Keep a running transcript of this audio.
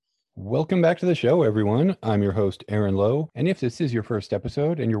Welcome back to the show, everyone. I'm your host, Aaron Lowe. And if this is your first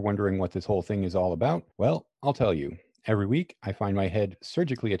episode and you're wondering what this whole thing is all about, well, I'll tell you. Every week, I find my head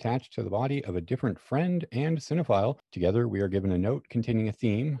surgically attached to the body of a different friend and cinephile. Together, we are given a note containing a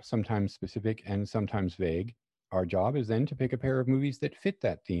theme, sometimes specific and sometimes vague. Our job is then to pick a pair of movies that fit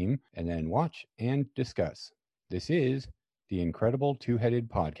that theme and then watch and discuss. This is the Incredible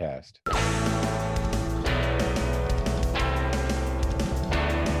Two-Headed Podcast.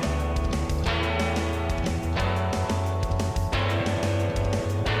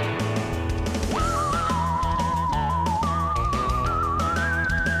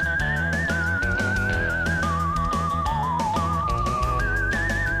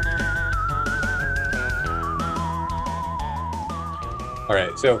 All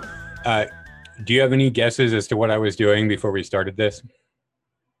right. So, do you have any guesses as to what I was doing before we started this?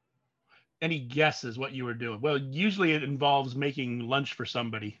 Any guesses what you were doing? Well, usually it involves making lunch for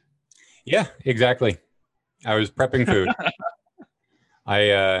somebody. Yeah, exactly. I was prepping food.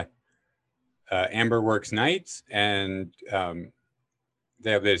 Amber works nights, and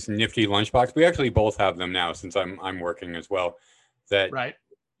they have this nifty lunchbox. We actually both have them now since I'm working as well. That right.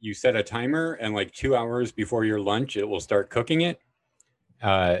 You set a timer, and like 2 hours before your lunch, it will start cooking it.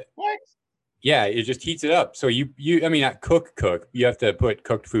 What? Yeah, it just heats it up. So I mean, not cook. You have to put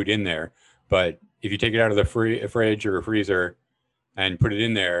cooked food in there. But if you take it out of the fridge or freezer and put it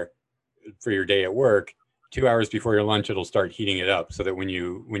in there for your day at work, 2 hours before your lunch, it'll start heating it up so that when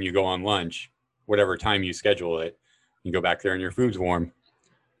you go on lunch, whatever time you schedule it, you go back there and your food's warm.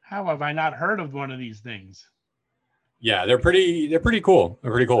 How have I not heard of one of these things? Yeah, they're pretty cool.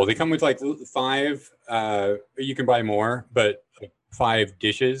 They're pretty cool. They come with like 5, you can buy more, but 5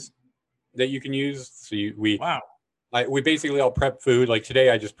 dishes that you can use. So wow. We basically all prep food. Like today,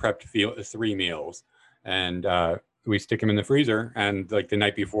 I just prepped 3 meals, and we stick them in the freezer. And like the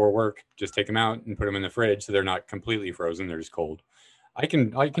night before work, just take them out and put them in the fridge, so they're not completely frozen. They're just cold. I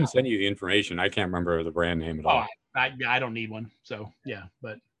can send you the information. I can't remember the brand name at all. I don't need one. So yeah,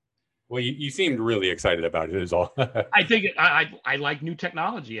 but. Well, you seemed really excited about it, is all. I think I like new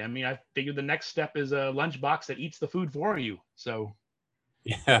technology. I mean, I figured the next step is a lunchbox that eats the food for you. So.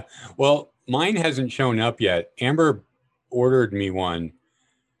 Yeah. Well, mine hasn't shown up yet. Amber ordered me one.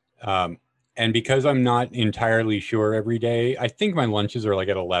 And because I'm not entirely sure every day, I think my lunches are like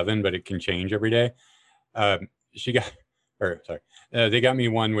at 11, but it can change every day. They got me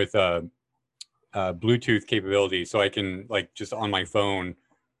one with Bluetooth capability, so I can like just on my phone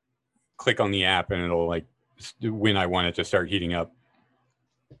click on the app and it'll like when I want it to start heating up.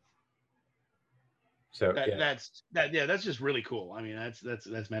 So that's just really cool. I mean, that's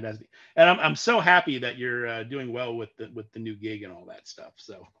fantastic, and I'm so happy that you're doing well with the new gig and all that stuff.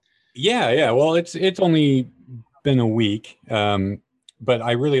 So yeah. Well, it's only been a week, but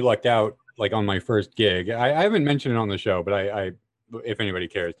I really lucked out. Like on my first gig, I haven't mentioned it on the show, but I if anybody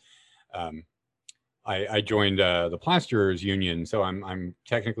cares, I joined the plasterers union, so I'm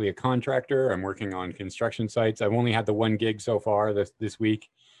technically a contractor. I'm working on construction sites. I've only had the one gig so far this week.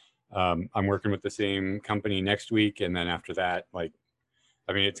 I'm working with the same company next week, and then after that,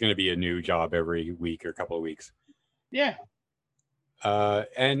 it's going to be a new job every week or a couple of weeks. Yeah.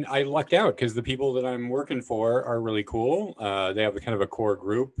 And I lucked out because the people that I'm working for are really cool. They have kind of a core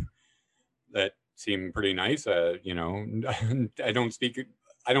group that seem pretty nice. I don't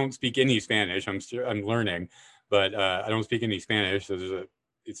speak any Spanish. I'm learning, but I don't speak any Spanish. So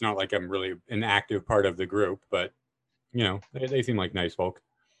it's not like I'm really an active part of the group, but they seem like nice folk.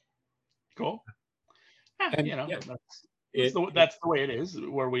 Cool. That's the way it is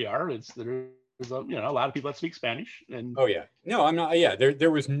where we are. There's a lot of people that speak Spanish, and no, I'm not. Yeah, there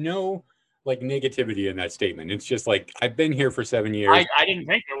was no like negativity in that statement. It's just like I've been here for 7 years. I didn't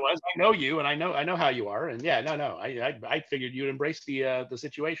think there was. I know you, and I know how you are, and I figured you'd embrace the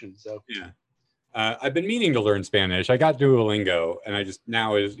situation. So yeah. I've been meaning to learn Spanish. I got Duolingo, and I just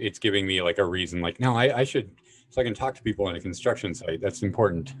now it's giving me like a reason. Like, no, I should, so I can talk to people on a construction site. That's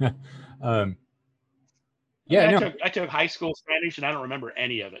important. I took high school Spanish, and I don't remember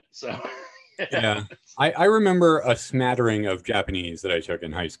any of it. So yeah, I remember a smattering of Japanese that I took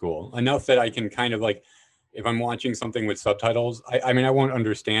in high school, enough that I can kind of like, if I'm watching something with subtitles, I mean, I won't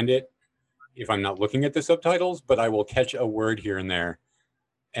understand it if I'm not looking at the subtitles, but I will catch a word here and there,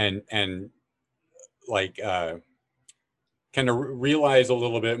 and like kind of realize a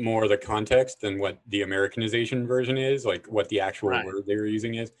little bit more the context than what the Americanization version is, like what the actual word they were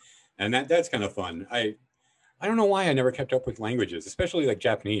using is. And that's kind of fun. I don't know why I never kept up with languages, especially like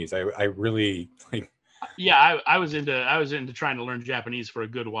Japanese. I really like. Yeah, I was into trying to learn Japanese for a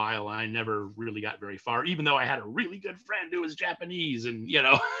good while. I never really got very far, even though I had a really good friend who was Japanese, and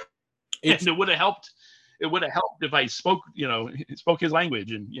and it would have helped. It would have helped if I spoke his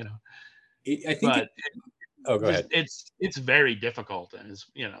language, and I think. But oh, go ahead. It's very difficult, and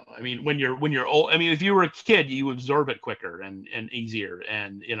I mean, when you're old, I mean, if you were a kid, you absorb it quicker and easier,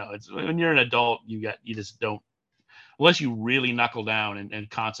 and it's when you're an adult, you just don't, unless you really knuckle down and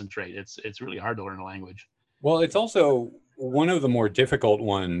concentrate. It's really hard to learn a language. Well, it's also one of the more difficult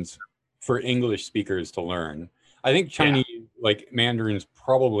ones for English speakers to learn. I think Chinese, like Mandarin's,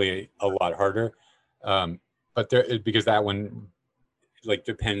 probably a lot harder, but because that one like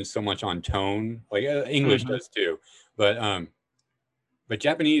depends so much on tone. Like English does too, but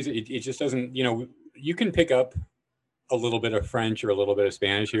Japanese, it just doesn't. You can pick up a little bit of French or a little bit of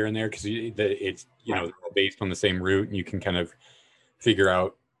Spanish here and there because it's they're all based on the same root, and you can kind of figure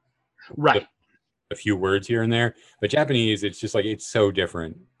out a few words here and there. But Japanese, it's just like it's so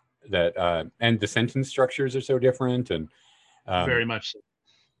different that and the sentence structures are so different, and very much so.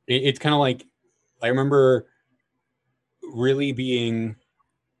 It's kind of like I remember really being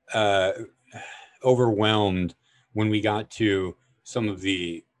overwhelmed when we got to some of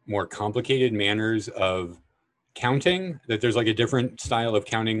the more complicated manners of counting, that there's like a different style of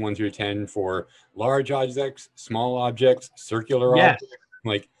counting 1 through 10 for large objects, small objects, circular objects.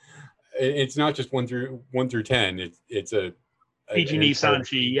 Like it's not just 1 through 10. It's a Pichini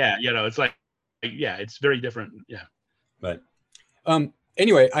Sanchi. Yeah. It's like, it's very different. Yeah. But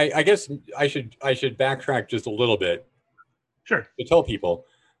anyway, I guess I should backtrack just a little bit. Sure. To tell people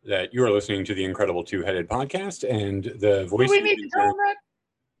that you are listening to the Incredible Two-Headed Podcast, and the voice we need to tell them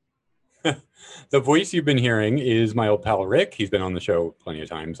that? The voice you've been hearing is my old pal Rik. He's been on the show plenty of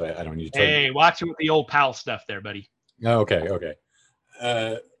times. I don't need to tell you. Hey, watch it with the old pal stuff there, buddy. Okay.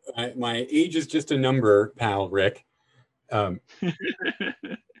 My age is just a number, pal Rik. And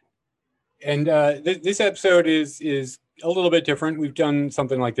this episode is a little bit different. We've done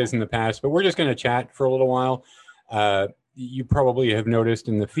something like this in the past, but we're just going to chat for a little while. You probably have noticed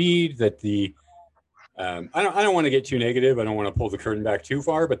in the feed that I don't want to get too negative. I don't want to pull the curtain back too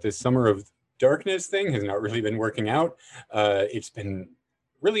far, but this Summer of Darkness thing has not really been working out. It's been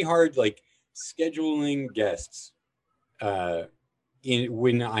really hard, like scheduling guests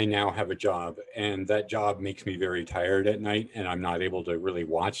when I now have a job, and that job makes me very tired at night, and I'm not able to really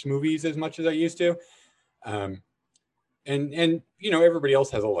watch movies as much as I used to. And everybody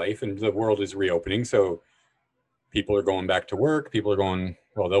else has a life, and the world is reopening, so people are going back to work. People are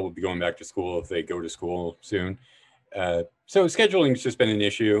they'll be going back to school if they go to school soon. So scheduling's just been an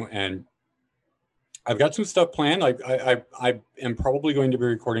issue, and I've got some stuff planned. I am probably going to be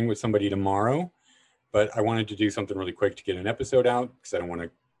recording with somebody tomorrow, but I wanted to do something really quick to get an episode out because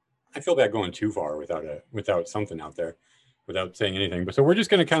I feel bad going too far without something out there, without saying anything. But so we're just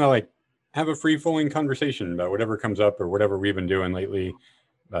going to kind of like have a free-flowing conversation about whatever comes up or whatever we've been doing lately.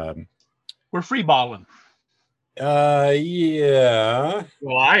 We're free balling. Yeah.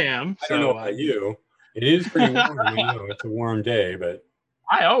 Well, I am. I don't know about you. It is pretty warm. It's a warm day, but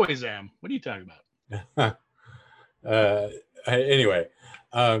I always am. What are you talking about? Anyway,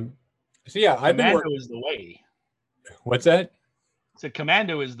 so yeah, I've been Commando is the way. What's that? So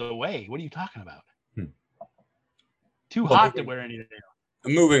Commando is the way. What are you talking about? Too hot to wear anything.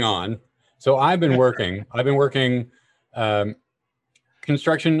 Moving on. So I've been working.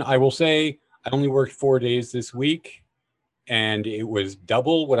 Construction. I will say I only worked 4 days this week, and it was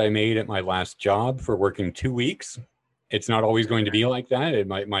double what I made at my last job for working 2 weeks. It's not always going to be like that.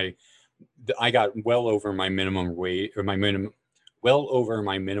 I got well over my minimum weight, or well over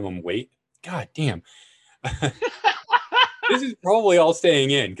my minimum weight. God damn. This is probably all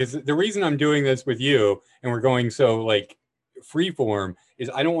staying in, because the reason I'm doing this with you and we're going so like freeform is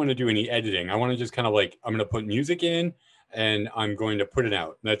I don't want to do any editing. I want to just kind of like, I'm going to put music in and I'm going to put it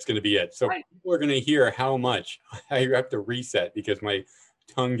out. That's going to be it. So people are going to hear how much I have to reset because my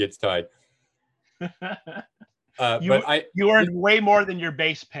tongue gets tied. You earned way more than your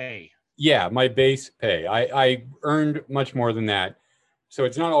base pay. Yeah, my base pay. I earned much more than that. So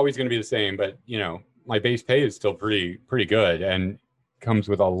it's not always going to be the same, but my base pay is still pretty good and comes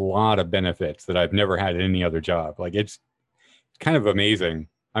with a lot of benefits that I've never had at any other job. Like it's kind of amazing.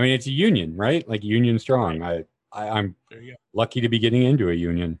 I mean, it's a union, right? Like union strong. Right. I'm lucky to be getting into a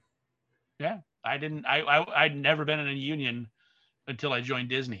union. Yeah, I'd never been in a union until I joined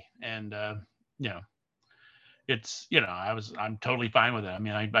Disney, and it's I'm totally fine with it. I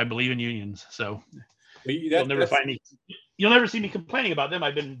mean, I believe in unions, so you'll never see me complaining about them.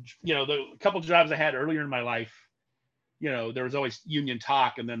 I've been, the couple jobs I had earlier in my life, there was always union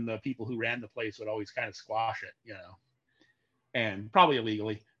talk, and then the people who ran the place would always kind of squash it, and probably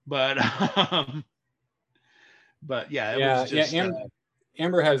illegally, but yeah, it was just,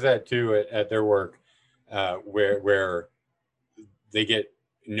 Amber has that too at their work, where they get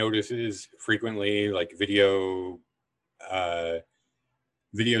notices frequently, like video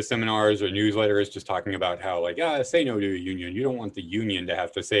seminars or newsletters just talking about how, like, say no to a union. You don't want the union to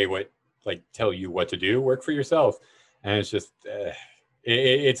have to say what, like, tell you what to do. Work for yourself. And it's just,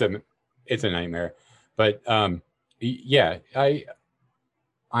 it's a nightmare. But yeah, I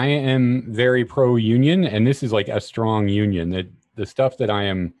am very pro union, and this is like a strong union. That the stuff that I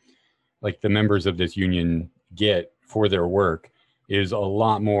am, like, the members of this union get for their work is a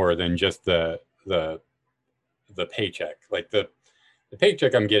lot more than just the paycheck. Like the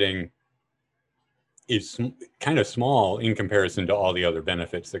paycheck I'm getting is kind of small in comparison to all the other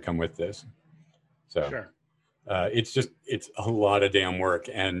benefits that come with this. So sure. It's a lot of damn work.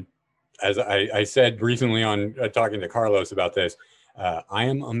 And as I said recently on talking to Carlos about this, I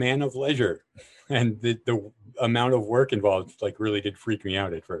am a man of leisure, and the amount of work involved, like, really did freak me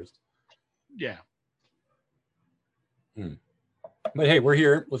out at first. Yeah. But hey, we're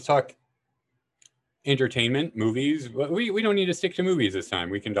here. Let's talk entertainment, movies. We don't need to stick to movies this time.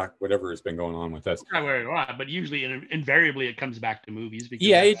 We can talk whatever has been going on with us. Not where we are, but usually invariably it comes back to movies. Because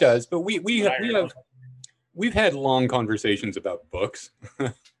yeah, it does. But we've had long conversations about books.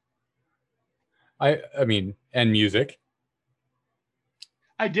 I mean, and music.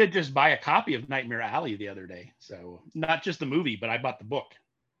 I did just buy a copy of Nightmare Alley the other day. So not just the movie, but I bought the book.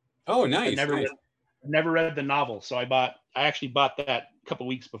 Oh, nice. Never read the novel. So I actually bought that a couple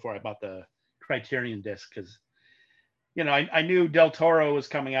weeks before I bought the Criterion disc, because, you know, I knew Del Toro was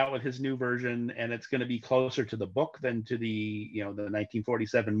coming out with his new version, and it's going to be closer to the book than to the, you know, the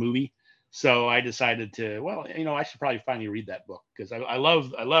 1947 movie. So I decided to, well, you know, I should probably finally read that book, because I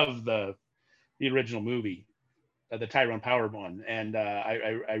love the original movie, the Tyrone Power one, and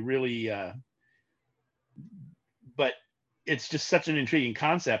I really, but it's just such an intriguing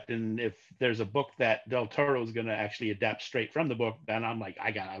concept. And if there's a book that Del Toro is going to actually adapt straight from the book, then I'm like,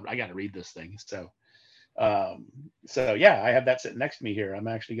 I gotta read this thing. So yeah, I have that sitting next to me here. I'm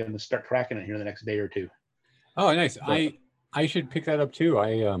actually going to start cracking it here the next day or two. Oh, nice. But I should pick that up too.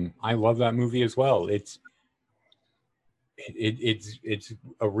 I love that movie as well. It's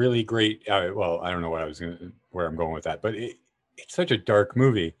a really great. Well, I don't know where I'm going with that, but it's such a dark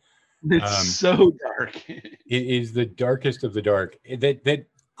movie. It's so dark. It is the darkest of the dark. That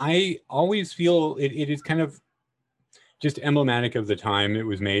I always feel it is kind of just emblematic of the time it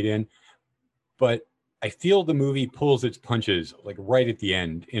was made in. But I feel the movie pulls its punches, like, right at the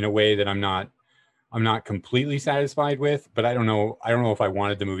end, in a way that I'm not completely satisfied with. But I don't know if I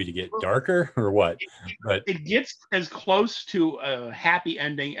wanted the movie to get darker or what. But it gets as close to a happy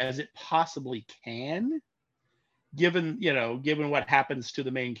ending as it possibly can, given what happens to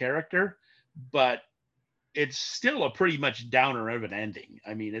the main character. But it's still a pretty much downer of an ending.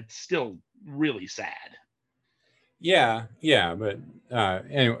 I mean, it's still really sad. Yeah, but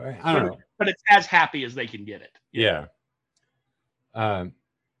anyway, I don't know. But it's as happy as they can get it. Yeah. But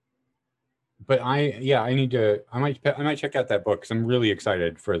I might check out that book, because I'm really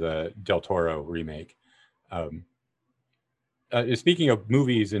excited for the Del Toro remake. Speaking of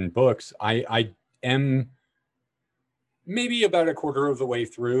movies and books, I am maybe about a quarter of the way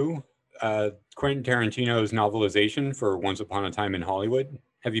through Quentin Tarantino's novelization for Once Upon a Time in Hollywood.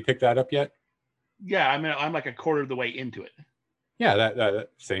 Have you picked that up yet? Yeah, I mean, I'm like a quarter of the way into it. Yeah, that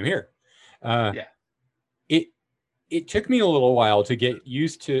same here. Yeah. It took me a little while to get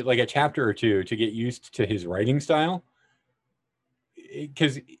used to, like, a chapter or two, to get used to his writing style,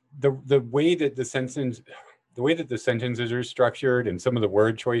 because the way that the sentences are structured, and some of the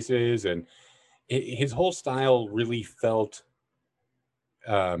word choices, and his whole style really felt,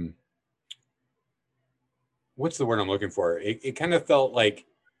 what's the word I'm looking for? It kind of felt like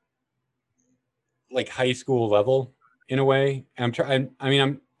high school level in a way. I'm trying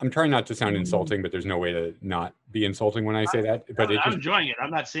not to sound insulting, but there's no way to not be insulting when I say that. But I'm enjoying it.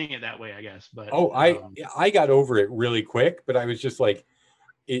 I'm not seeing it that way, I guess. But I got over it really quick, but I was just like,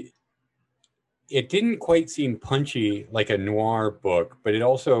 it didn't quite seem punchy like a noir book, but it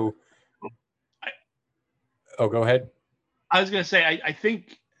also. Go ahead. I was going to say, I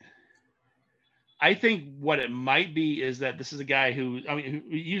think what it might be is that this is a guy who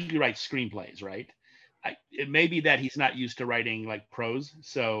usually writes screenplays, right? It may be that he's not used to writing like prose,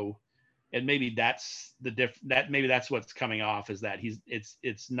 so, and maybe that's maybe that's what's coming off, is that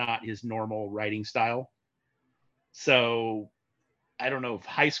it's not his normal writing style. So I don't know if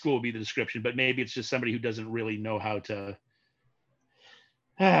high school would be the description, but maybe it's just somebody who doesn't really know how to,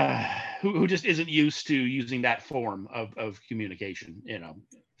 who just isn't used to using that form of communication,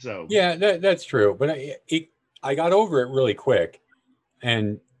 So yeah, that's true. But I got over it really quick.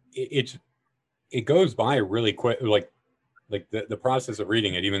 and it goes by really quick. Like the process of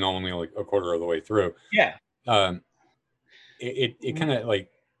reading it, even though only like a quarter of the way through. Yeah. It kind of like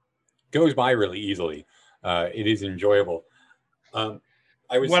goes by really easily. It is enjoyable.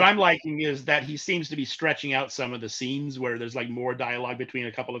 What I'm liking is that he seems to be stretching out some of the scenes where there's like more dialogue between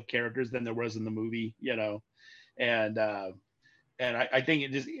a couple of characters than there was in the movie, and I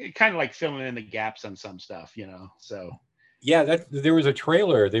think it kind of like filling in the gaps on some stuff, so. Yeah, there was a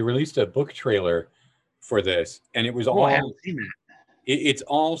trailer. They released a book trailer for this, and it was all. I haven't seen that. It's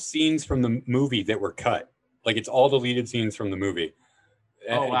all scenes from the movie that were cut. Like it's all deleted scenes from the movie.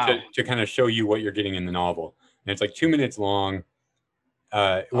 Oh, wow. To kind of show you what you're getting in the novel, and it's like 2 minutes long.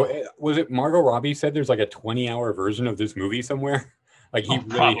 Was it Margot Robbie said there's like a 20-hour version of this movie somewhere? Like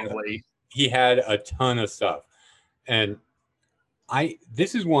he had a ton of stuff, and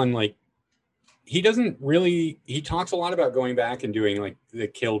this is one like he talks a lot about going back and doing like the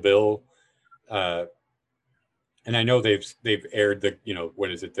Kill Bill, and I know they've aired the what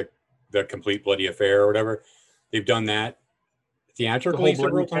is it, the Complete Bloody Affair or whatever. They've done that theatrically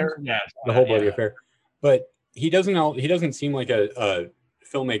several times. Yeah, the whole Bloody Affair, but he doesn't seem like a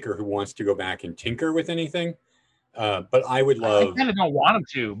filmmaker who wants to go back and tinker with anything. But I would love. I kind of don't want him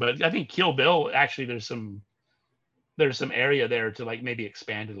to, but I think Kill Bill actually there's some area there to like maybe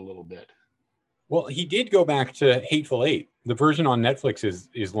expand it a little bit. Well, he did go back to Hateful Eight. The version on Netflix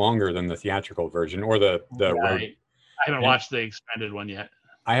is longer than the theatrical version or the I haven't watched the expanded one yet.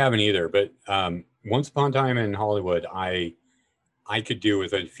 I haven't either, but Once Upon a Time in Hollywood, I could do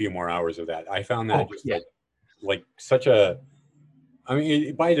with a few more hours of that. I found that like such a. I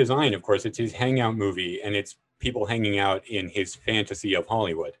mean, by design, of course, it's his hangout movie, and it's people hanging out in his fantasy of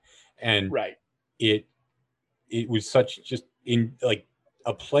Hollywood, and it was such just in like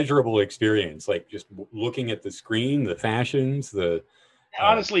a pleasurable experience, like just looking at the screen, the fashions, the.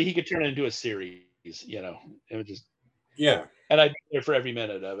 Honestly, he could turn it into a series. It would just. Yeah, and I'd be there for every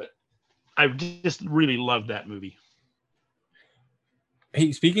minute of it. I just really loved that movie.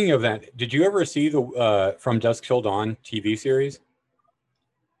 Hey, speaking of that, did you ever see the From Dusk Till Dawn TV series?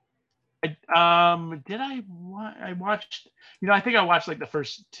 Did I watched, I think I watched like the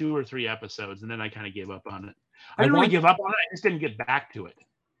first 2 or 3 episodes and then I kind of gave up on it. I didn't really give up on it. I just didn't get back to it.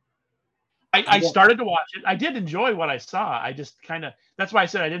 I started to watch it. I did enjoy what I saw. I just that's why I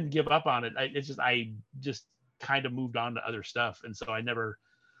said I didn't give up on it. I just kind of moved on to other stuff. And so I never,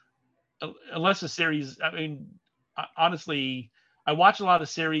 unless the series, I mean, honestly, I watch a lot of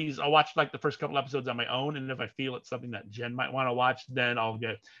series. I'll watch like the first couple episodes on my own, and if I feel it's something that Jen might want to watch, then I'll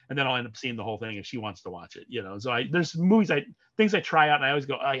end up seeing the whole thing if she wants to watch it. So there's things I try out, and I always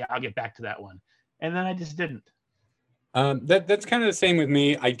go, oh yeah, I'll get back to that one, and then I just didn't. That's kind of the same with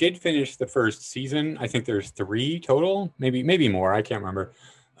me. I did finish the first season. I think there's 3 total, maybe more. I can't remember.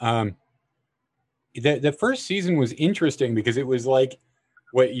 The first season was interesting because it was like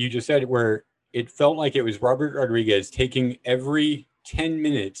what you just said, where it felt like it was Robert Rodriguez taking every 10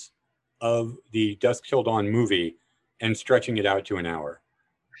 minutes of the Dusk Till Dawn movie and stretching it out to an hour.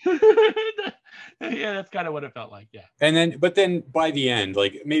 Yeah, that's kind of what it felt like. Yeah. But then by the end,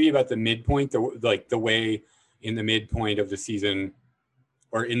 like maybe about the midpoint, the way in the midpoint of the season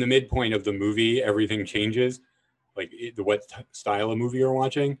or in the midpoint of the movie, everything changes. Like what style of movie you're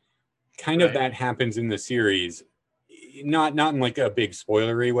watching, kind of that happens in the series. Not in like a big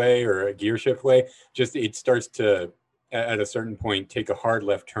spoilery way or a gear shift way. Just it starts to, at a certain point, take a hard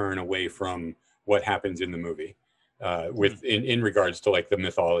left turn away from what happens in the movie, in regards to like the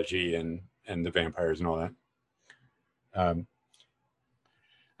mythology and the vampires and all that.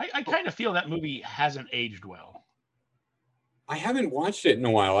 I kind of feel that movie hasn't aged well. I haven't watched it in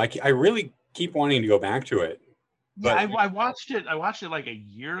a while. I really keep wanting to go back to it. But yeah, I watched it. I watched it like a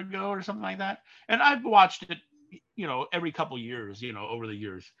year ago or something like that, and I've watched it, every couple years, over the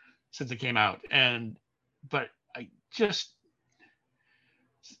years since it came out. But I just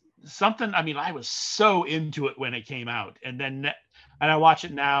something. I mean, I was so into it when it came out, and I watch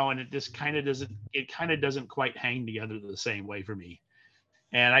it now, and it just kind of doesn't. It kind of doesn't quite hang together the same way for me.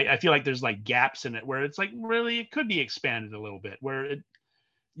 And I feel like there's like gaps in it where it's like really it could be expanded a little bit. Where it,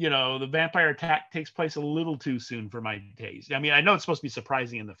 the vampire attack takes place a little too soon for my taste. I mean, I know it's supposed to be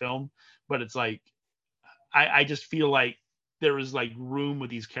surprising in the film, but it's like I just feel like there was like room with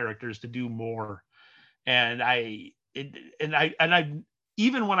these characters to do more. And I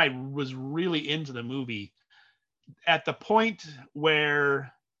even when I was really into the movie, at the point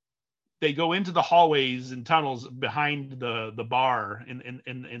where they go into the hallways and tunnels behind the bar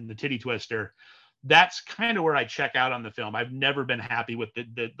in the Titty Twister, that's kind of where I check out on the film. I've never been happy with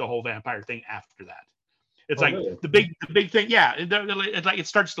the whole vampire thing after that. It's like really? the big thing. Yeah, it's like it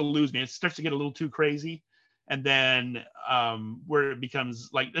starts to lose me. It starts to get a little too crazy, and then where it becomes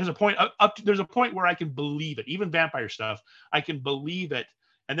like there's a point there's a point where I can believe it. Even vampire stuff, I can believe it,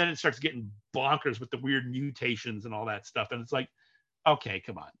 and then it starts getting bonkers with the weird mutations and all that stuff, and it's like, okay,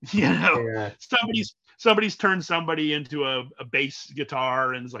 come on, Yeah. somebody's turned somebody into a bass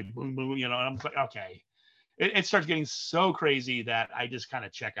guitar, and it's like boom boom, and I'm like, okay, it starts getting so crazy that I just kind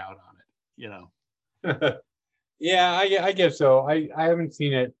of check out on it. Yeah, I guess so. I haven't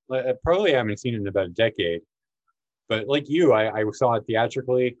seen it. Probably haven't seen it in about a decade. But like you, I saw it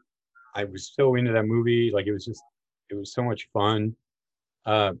theatrically. I was so into that movie. Like it was so much fun.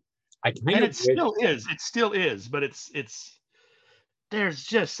 Uh, I kind And of it wish. still is, but it's there's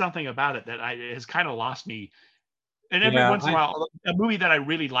just something about it that has kind of lost me. And every Yeah, once in a while, a movie that I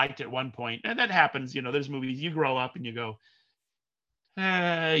really liked at one point, and that happens, there's movies you grow up and you go,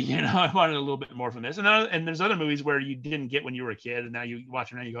 I wanted a little bit more from this. And there's other movies where you didn't get when you were a kid, and now you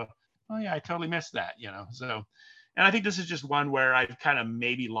watch them and you go, oh yeah, I totally missed that. So, and I think this is just one where I've kind of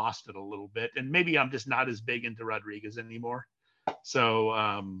maybe lost it a little bit, and maybe I'm just not as big into Rodriguez anymore.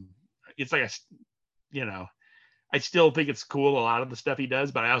 So it's like I still think it's cool a lot of the stuff he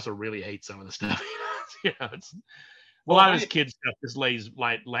does, but I also really hate some of the stuff he does. It's a lot of his kid stuff just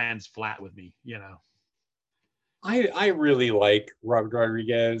lands flat with me. I really like Robert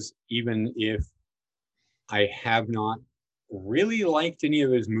Rodriguez, even if I have not really liked any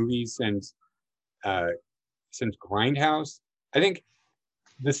of his movies since Grindhouse. I think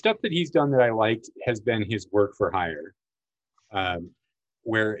the stuff that he's done that I liked has been his work for hire,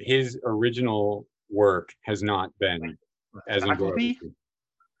 where his original work has not been as enjoyable. Faculty?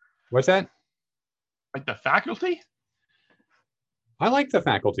 What's that? Like The Faculty? I like The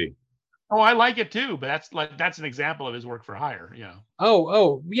Faculty. Oh, I like it too, but that's an example of his work for hire.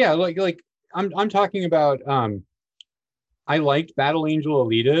 Oh yeah, like I'm talking about I liked Battle Angel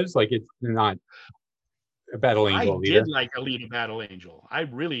Alita's, like it's not a Battle I Angel Alita. did like Alita Battle Angel. I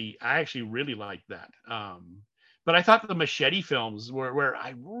actually really liked that. But I thought the Machete films were where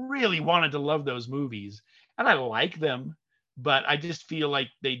I really wanted to love those movies, and I like them, but I just feel like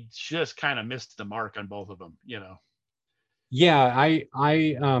they just kind of missed the mark on both of them. Yeah, I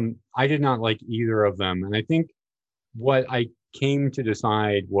did not like either of them, and I think what I came to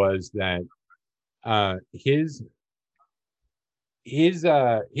decide was that his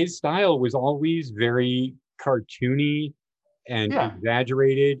his style was always very cartoony and Yeah.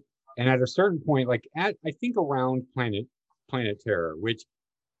 exaggerated, and at a certain point, like at I think around Planet Terror, which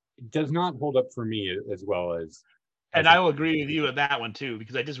does not hold up for me as well And as I will agree with you on that one too,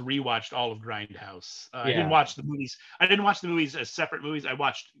 because I just rewatched all of Grindhouse. I didn't yeah. watch the movies. I didn't watch the movies as separate movies. I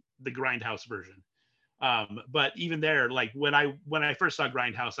watched the Grindhouse version. But even there, like when I first saw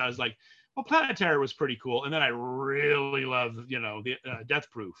Grindhouse, I was like, well, Planet Terror was pretty cool, and then I really loved, the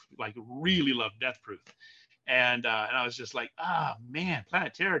Death Proof, like really loved Death Proof, and I was just like, man,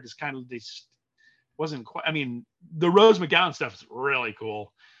 Planet Terror just kind of wasn't quite. I mean, the Rose McGowan stuff is really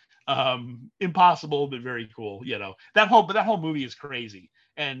cool. Impossible, but very cool. That whole movie is crazy,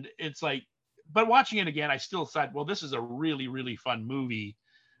 and it's like, but watching it again, I still said, well, this is a really really fun movie.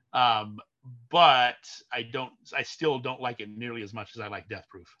 But I still don't like it nearly as much as I like Death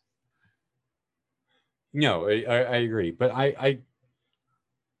Proof. No, I agree, but I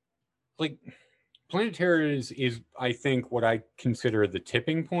like Planet Terror is I think what I consider the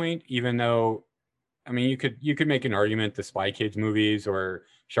tipping point. Even though, I mean, you could make an argument the Spy Kids movies or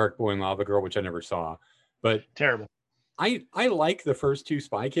Shark Boy and Lava Girl, which I never saw, but Terrible. I like the first two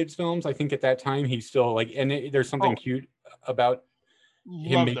Spy Kids films. I think at that time he's still like, and there's something cute about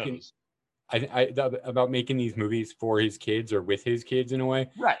him Love making. those. About making these movies for his kids or with his kids in a way.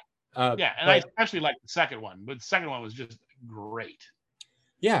 Right. Yeah, and I But especially like the second one, but the second one was just great.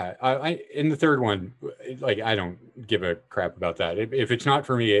 yeah, I in the third one, like I don't give a crap about that. If it's not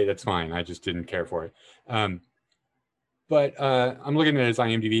for me, that's fine. I just didn't care for it. But I'm looking at his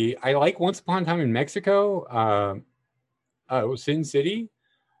IMDb. I like Once Upon a Time in Mexico, Sin City,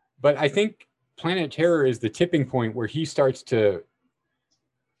 but I think Planet Terror is the tipping point where he starts to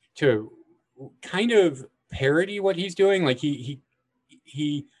kind of parody what he's doing. Like he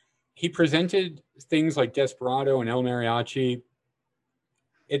presented things like Desperado and El Mariachi.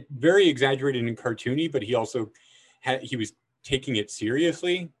 It very exaggerated and cartoony, but he also he was taking it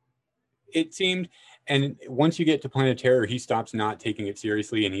seriously, it seemed. And once you get to Planet Terror, he stops not taking it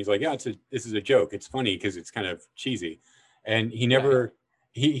seriously, and he's like, "Yeah, this is a joke. It's funny because it's kind of cheesy." And he never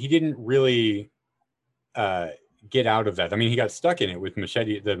he didn't really get out of that. I mean, he got stuck in it with the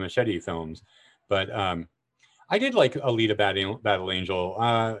Machete films, but I did like Alita Battle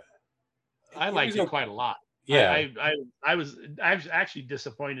Angel. I liked it quite a lot. Yeah. I was actually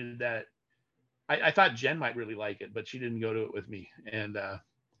disappointed that I thought Jen might really like it, but she didn't go to it with me. And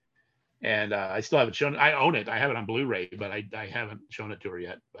I still haven't shown it. I own it. I have it on Blu-ray, but I haven't shown it to her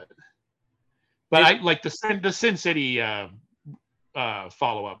yet. But I like the Sin City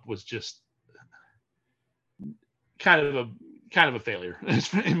follow-up was just kind of a failure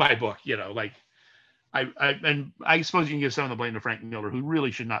in my book. You know, like I suppose you can give some of the blame to Frank Miller, who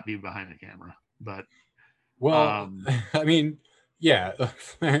really should not be behind the camera. But well, I mean, yeah,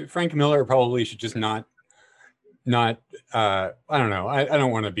 Frank Miller probably should just not. I don't know. I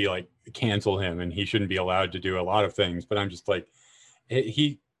don't want to be like cancel him, and he shouldn't be allowed to do a lot of things. But I'm just like,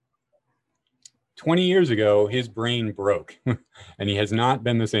 he 20 years ago, his brain broke, and he has not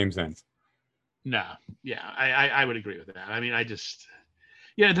been the same since. No, yeah, I would agree with that. I mean,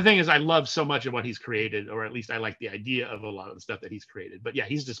 the thing is, I love so much of what he's created, or at least I like the idea of a lot of the stuff that he's created. But yeah,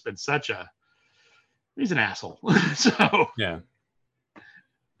 he's just been he's an asshole. So yeah.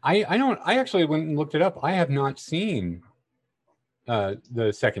 I actually went and looked it up. I have not seen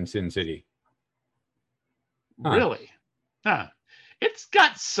the second Sin City. Really? Huh. It's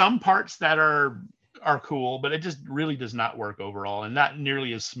got some parts that are cool, but it just really does not work overall, and not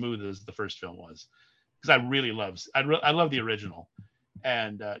nearly as smooth as the first film was. Because I love the original,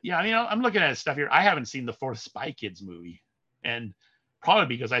 and yeah, I mean, I'm looking at stuff here. I haven't seen the fourth Spy Kids movie, and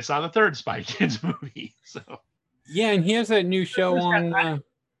probably because I saw the third Spy Kids movie. So yeah, and he has that new show on.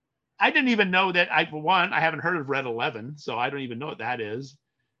 I didn't even know that. I haven't heard of Red 11, so I don't even know what that is.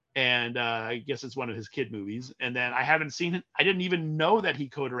 And I guess it's one of his kid movies. And then I haven't seen it. I didn't even know that he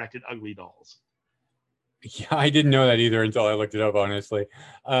co-directed Ugly Dolls. Yeah, I didn't know that either until I looked it up, honestly.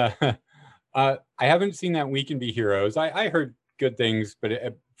 I haven't seen that We Can Be Heroes. I heard good things,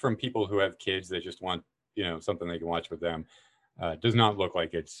 but from people who have kids that just want, something they can watch with them. Does not look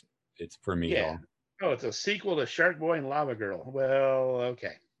like it's for me at all. Oh, it's a sequel to Shark Boy and Lava Girl. Well,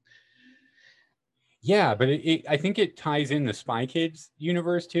 okay. Yeah, but I think it ties in the Spy Kids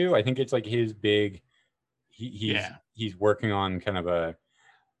universe too. I think it's like his big. He's working on kind of a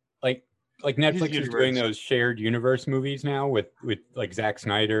like Netflix is doing those shared universe movies now with like Zack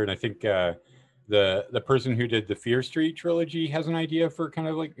Snyder, and I think the person who did the Fear Street trilogy has an idea for kind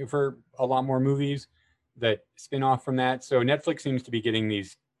of like for a lot more movies that spin off from that. So Netflix seems to be getting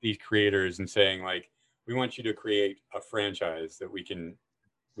these creators and saying like, we want you to create a franchise that we can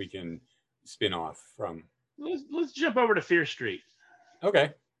spin off from. Let's jump over to Fear Street.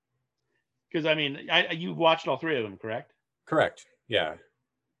 Okay. Because I mean, you watched all three of them, correct? Correct. Yeah.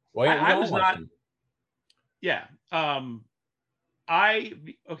 Well, yeah, I was not. Them. Yeah.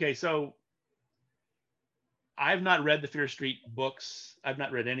 So I've not read the Fear Street books. I've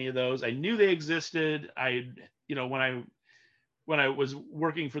not read any of those. I knew they existed. When I was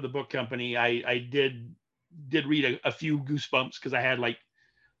working for the book company, I did read a few Goosebumps because I had like.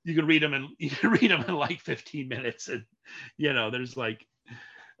 You can read them in like 15 minutes, and there's like,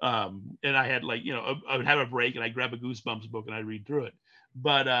 and I had like, I would have a break and I'd grab a Goosebumps book and I'd read through it.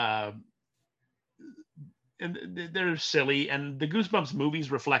 But and they're silly, and the Goosebumps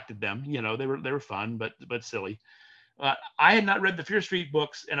movies reflected them. They were fun, but silly. I had not read the Fear Street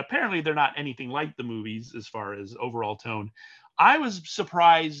books, and apparently they're not anything like the movies as far as overall tone. I was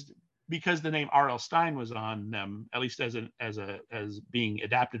surprised. Because the name R.L. Stine was on them, at least as being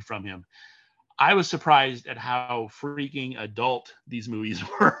adapted from him, I was surprised at how freaking adult these movies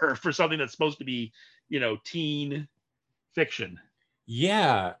were for something that's supposed to be, teen fiction.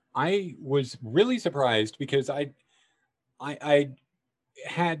 Yeah, I was really surprised because I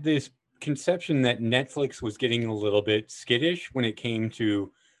had this conception that Netflix was getting a little bit skittish when it came to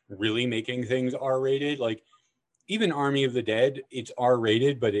really making things R-rated, like. Even Army of the Dead, it's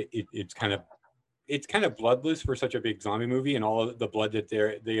R-rated, but it's kind of bloodless for such a big zombie movie, and all of the blood that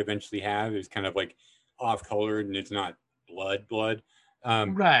they eventually have is kind of like off-colored, and it's not blood.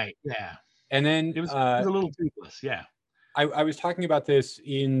 Right. Yeah. And then it was a little toothless. Yeah. I was talking about this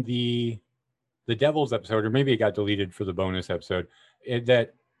in the Devil's episode, or maybe it got deleted for the bonus episode.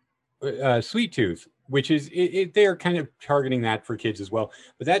 That Sweet Tooth, which is they're kind of targeting that for kids as well,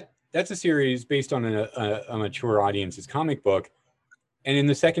 but that's a series based on a mature audience's comic book. And in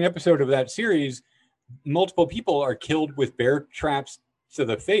the second episode of that series, multiple people are killed with bear traps to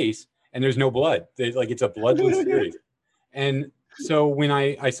the face, and there's no blood. It's a bloodless series. And so when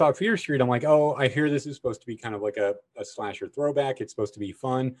I saw Fear Street, I'm like, oh, I hear this is supposed to be kind of like a slasher throwback. It's supposed to be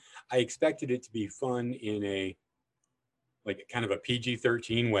fun. I expected it to be fun in a like kind of a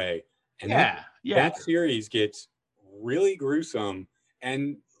PG-13 way. And that series gets really gruesome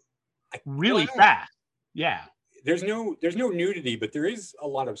and really fast. Yeah. there's no nudity, but there is a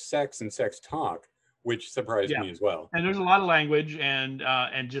lot of sex and sex talk, which surprised me as well. And there's a lot of language and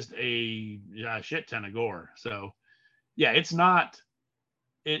just a shit ton of gore. So yeah, it's not.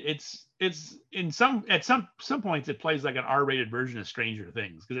 It's in some points it plays like an R-rated version of Stranger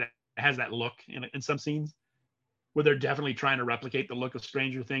Things because it has that look in some scenes where they're definitely trying to replicate the look of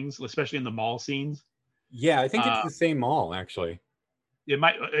Stranger Things, especially in the mall scenes. Yeah, I think it's the same mall actually. It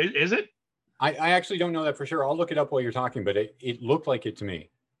might is it? I actually don't know that for sure. I'll look it up while you're talking, but it looked like it to me.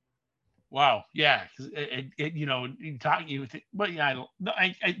 Wow, yeah, it you know you talk you but yeah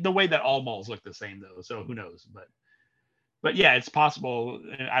the way that all malls look the same though, so who knows, but yeah, it's possible.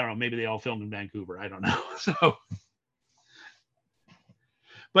 I don't know, maybe they all filmed in Vancouver, I don't know. So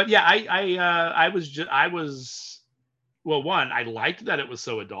but yeah, I was well, one, I liked that it was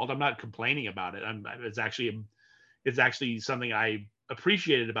so adult. I'm not complaining about it. It's actually something I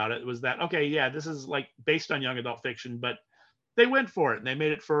appreciated about it was that, okay, yeah, this is like based on young adult fiction, but they went for it and they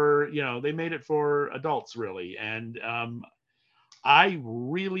made it for adults really. And I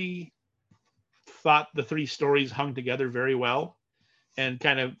really thought the three stories hung together very well and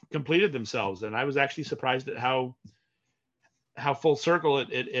kind of completed themselves. And I was actually surprised at how full circle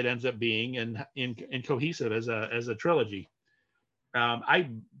it ends up being and cohesive as a trilogy. I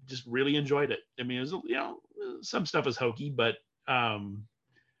just really enjoyed it. I mean, it was, some stuff is hokey, but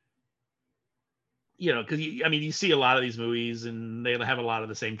because you see a lot of these movies and they have a lot of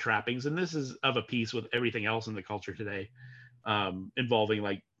the same trappings, and this is of a piece with everything else in the culture today, involving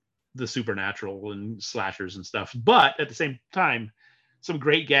like the supernatural and slashers and stuff. But at the same time, some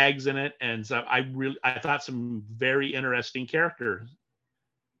great gags in it, and so I thought some very interesting characters.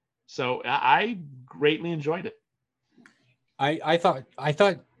 So I greatly enjoyed it. I thought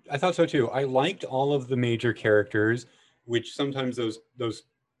so too. I liked all of the major characters, which sometimes those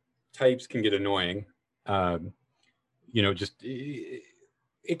types can get annoying. Just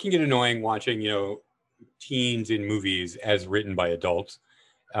it can get annoying watching teens in movies as written by adults.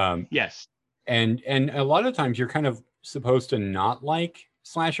 Yes, and a lot of times you're kind of supposed to not like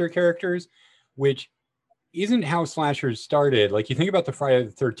slasher characters, which isn't how slashers started. Like you think about the Friday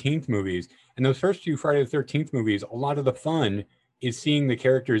the 13th movies, and those first few Friday the 13th movies, a lot of the fun is seeing the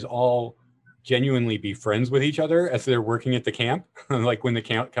characters all genuinely be friends with each other as they're working at the camp, like when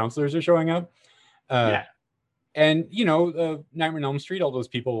the counselors are showing up. Yeah. And Nightmare on Elm Street, all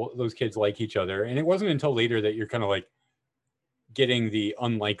those kids like each other, and it wasn't until later that you're kind of like getting the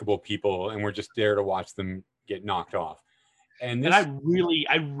unlikable people, and we're just there to watch them get knocked off. And I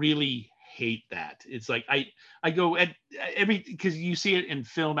really hate that. It's like I go at because you see it in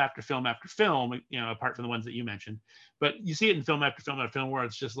film after film after film, apart from the ones that you mentioned, but you see it in film after film after film where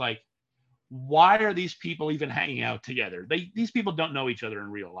it's just like, why are these people even hanging out together? These people don't know each other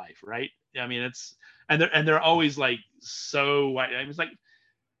in real life, right? I mean, they're always like so. It's like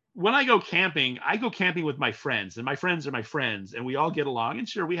when I go camping with my friends, and my friends are my friends, and we all get along. And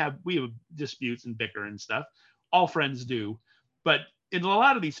sure, we have disputes and bicker and stuff. All friends do, but in a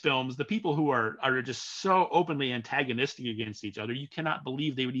lot of these films, the people who are just so openly antagonistic against each other, you cannot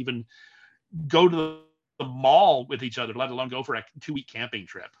believe they would even go to the mall with each other, let alone go for a 2-week camping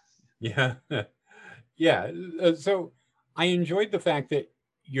trip. Yeah. Yeah. So I enjoyed the fact that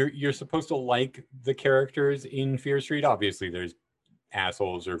you're supposed to like the characters in Fear Street. Obviously, there's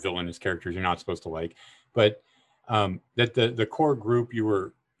assholes or villainous characters you're not supposed to like, but that the core group you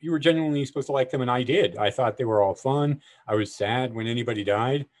were genuinely supposed to like them, and I did. I thought they were all fun. I was sad when anybody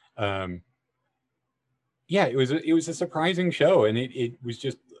died. Yeah, it was a surprising show, and it was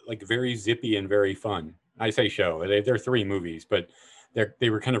just like very zippy and very fun. I say show. They're 3 movies, but they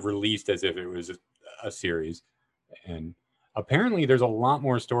were kind of released as if it was a series. And apparently there's a lot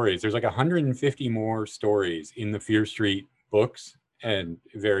more stories. There's like 150 more stories in the Fear Street books and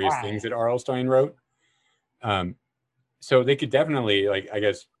various things that R.L. Stine wrote. So they could definitely, like, I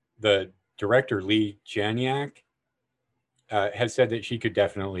guess the director, Lee Janiak, has said that she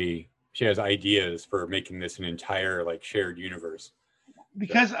has ideas for making this an entire like shared universe.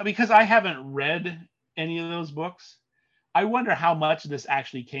 Because I haven't read any of those books, I wonder how much this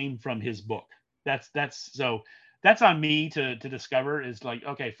actually came from his book. That's on me to discover, is like,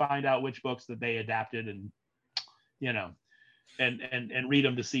 okay, find out which books that they adapted and and read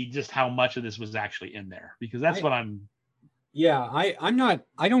them to see just how much of this was actually in there, because that's what I'm. Yeah,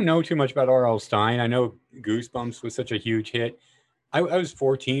 I don't know too much about R.L. Stine. I know Goosebumps was such a huge hit. I was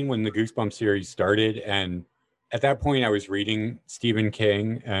 14 when the Goosebumps series started, and at that point I was reading Stephen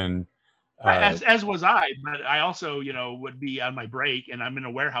King, and as was I, but I also would be on my break, and I'm in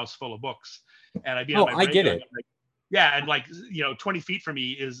a warehouse full of books, and I'd be on my break. I get it. Yeah, and like 20 feet from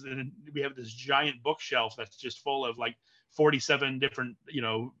me we have this giant bookshelf that's just full of like 47 different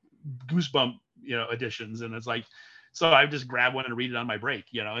Goosebump editions, and it's like, so I just grab one and read it on my break,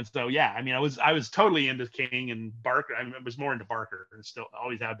 and so yeah, I mean, I was totally into King and Barker. I was more into Barker, and still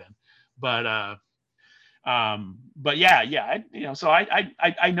always have been, but so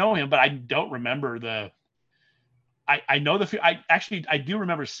I know him, but I don't remember I know I do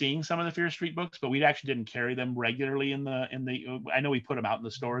remember seeing some of the Fear Street books, but we actually didn't carry them regularly I know we put them out in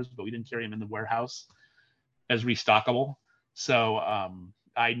the stores, but we didn't carry them in the warehouse as restockable. So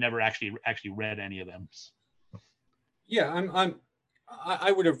I never actually read any of them. Yeah,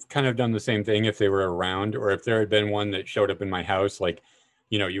 I would have kind of done the same thing if they were around, or if there had been one that showed up in my house, like,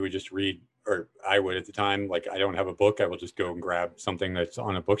 you would just read, or I would at the time, like, I don't have a book, I will just go and grab something that's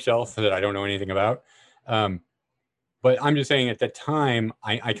on a bookshelf that I don't know anything about. But I'm just saying at the time,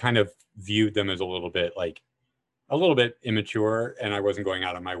 I kind of viewed them as a little bit immature, and I wasn't going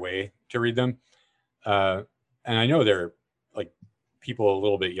out of my way to read them. And I know they're like people a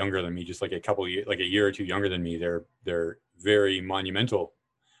little bit younger than me, just like a year or two younger than me. They're very monumental,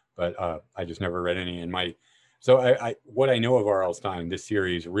 but I just never read any. And what I know of R.L. Stine, this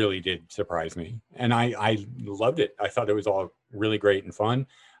series really did surprise me, and I loved it. I thought it was all really great and fun.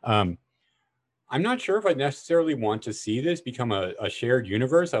 I'm not sure if I necessarily want to see this become a shared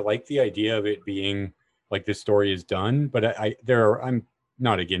universe. I like the idea of it being like this story is done, but I'm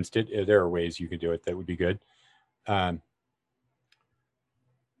not against it. There are ways you could do it that would be good.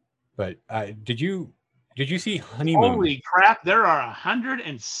 But did you see Honeymoon? Holy crap! There are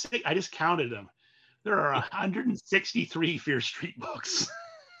 106. I just counted them. There are 163 Fear Street books.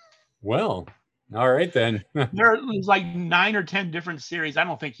 Well, all right then. There's like 9 or 10 different series. I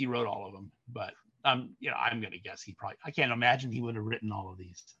don't think he wrote all of them, but I'm going to guess I can't imagine he would have written all of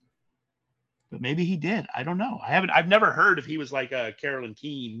these. But maybe he did. I don't know. I've never heard if he was like a Carolyn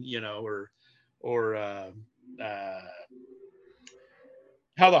Keene, or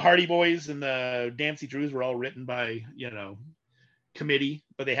how the Hardy Boys and the Nancy Drews were all written by, committee,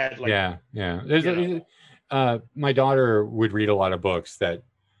 but they had like, yeah. My daughter would read a lot of books that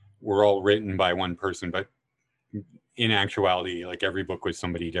were all written by one person, but in actuality, like every book was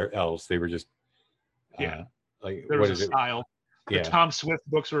somebody else. They were just like, there was a style. The Tom Swift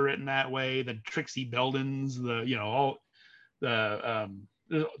books were written that way. The Trixie Beldens, all the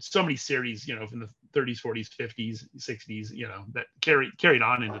so many series, from the 30s, 40s, 50s, 60s, that carried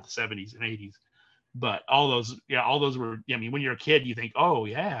on into the 70s and 80s. But all those were. I mean, when you're a kid, you think, oh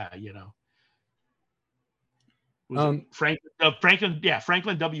yeah,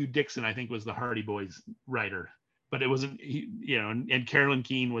 Franklin W. Dixon, I think, was the Hardy Boys writer, but it wasn't, and Carolyn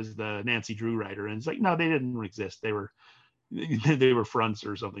Keene was the Nancy Drew writer, and it's like, no, they didn't exist. They were fronts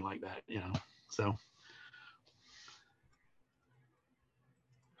or something like that, So.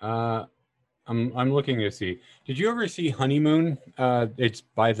 I'm looking to see. Did you ever see Honeymoon? It's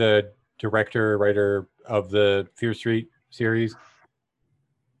by the writer of the Fear Street series.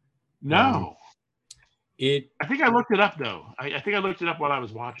 No. I think I looked it up though. I think I looked it up while I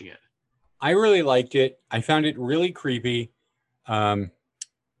was watching it. I really liked it. I found it really creepy. I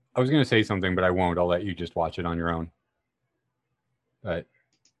was going to say something, but I won't. I'll let you just watch it on your own. But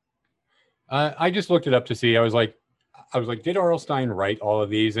I just looked it up to see. I was like, did R.L. Stine write all of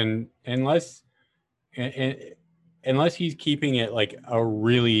these? And unless he's keeping it like a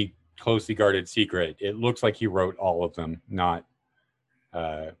really closely guarded secret, it looks like he wrote all of them. Not.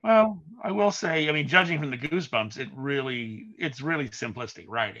 Well, I will say, I mean, judging from the Goosebumps, it's really simplistic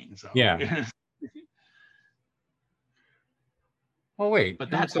writing. So yeah. Well, wait,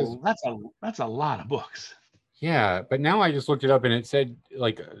 but that's a lot of books. Yeah, but now I just looked it up and it said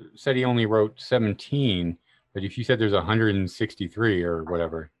he only wrote 17. But if you said there's 163 or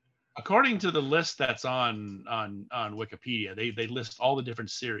whatever, according to the list that's on Wikipedia, they list all the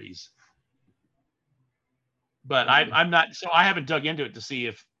different series. But I'm not, so I haven't dug into it to see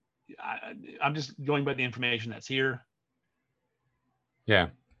if I'm just going by the information that's here. Yeah.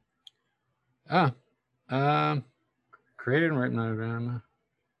 Created and written.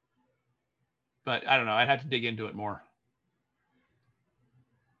 But I don't know. I'd have to dig into it more.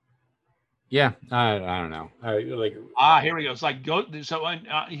 Yeah, I don't know. Here we go. It's like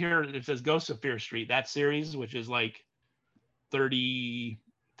here it says Ghosts of Fear Street. That series, which is like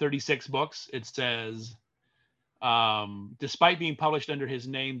 36 books. It says, despite being published under his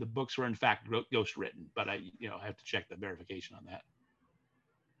name, the books were in fact ghost written. But I have to check the verification on that.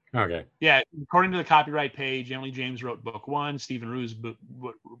 Okay. Yeah, according to the copyright page, Emily James wrote book 1. Stephen Roos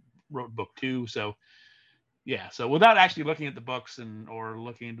wrote book 2. So, yeah. So without actually looking at the books or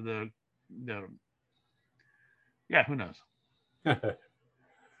looking into Yeah, who knows?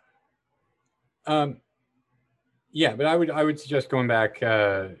 Yeah, but I would suggest going back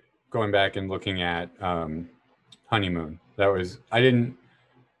and looking at Honeymoon. That was I didn't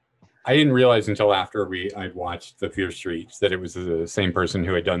realize until after I'd watched the Fear Streets that it was the same person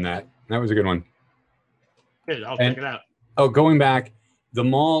who had done that. That was a good one. Good, I'll check it out. Oh, going back, the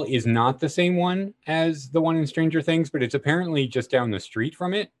mall is not the same one as the one in Stranger Things, but it's apparently just down the street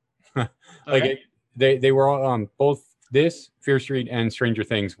from it. They were all both this Fear Street and Stranger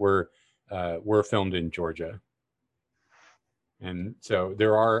Things were filmed in Georgia. And so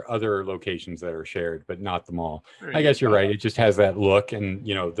there are other locations that are shared, but not the mall. I guess you're right. It just has that look, and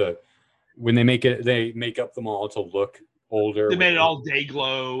when they make up the mall to look older. They made it all day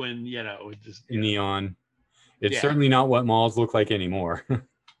glow, and just neon. It's certainly not what malls look like anymore.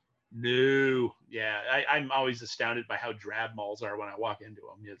 No, yeah, I'm always astounded by how drab malls are when I walk into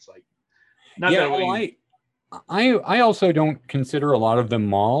them. It's like, I also don't consider a lot of them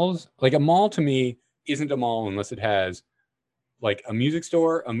malls. Like a mall to me isn't a mall unless it has like a music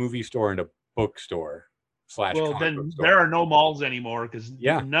store, a movie store, and a bookstore. Well, then there are no malls anymore because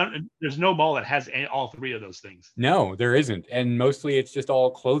there's no mall that has all three of those things. No, there isn't, and mostly it's just all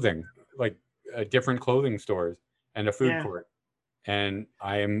clothing, like different clothing stores and a food court. And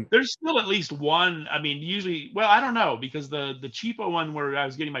there's still at least one. I mean, usually, well, I don't know, because the cheapo one where I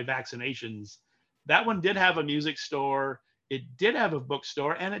was getting my vaccinations, that one did have a music store, it did have a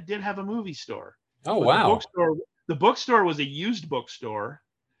bookstore, and it did have a movie store. Oh, wow. The bookstore was a used bookstore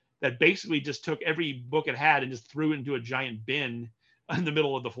that basically just took every book it had and just threw it into a giant bin in the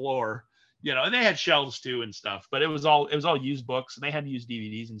middle of the floor, and they had shelves too and stuff, but it was all used books, and they had used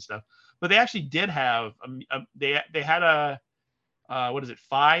DVDs and stuff. But they actually did have they had a what is it,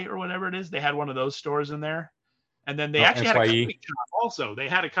 Phi or whatever it is? They had one of those stores in there, and then they actually had a comic shop also. They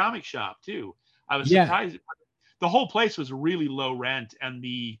had a comic shop too. I was surprised. The whole place was really low rent, and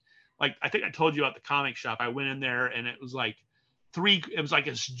I think I told you about the comic shop. I went in there, and it was like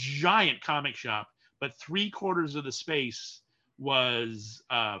this giant comic shop, but 3/4 of the space was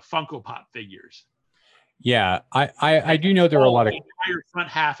Funko Pop figures. Yeah, I do know there were a lot of the entire front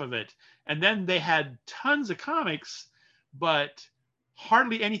half of it, and then they had tons of comics, but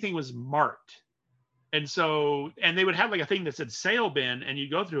hardly anything was marked. And they would have like a thing that said sale bin, and you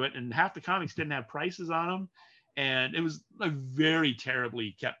go through it, and half the comics didn't have prices on them, and it was a very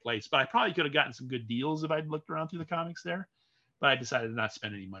terribly kept place. But I probably could have gotten some good deals if I'd looked around through the comics there, but I decided to not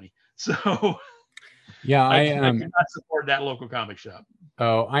spend any money. So yeah, I cannot support that local comic shop.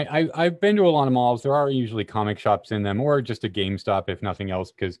 Oh, I've been to a lot of malls. There are usually comic shops in them, or just a GameStop if nothing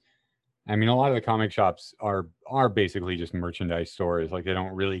else, because I mean, a lot of the comic shops are basically just merchandise stores. Like they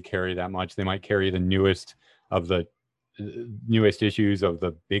don't really carry that much. They might carry the newest issues of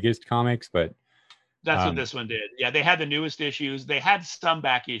the biggest comics, but that's what this one did. Yeah, they had the newest issues. They had some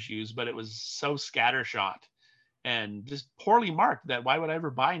back issues, but it was so scattershot and just poorly marked that why would I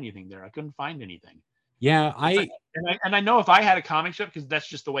ever buy anything there? I couldn't find anything. Yeah, I know if I had a comic shop, because that's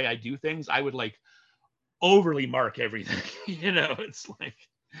just the way I do things, I would like overly mark everything. It's like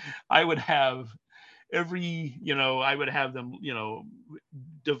I would have I would have them,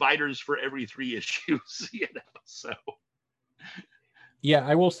 dividers for every 3 issues, so. Yeah,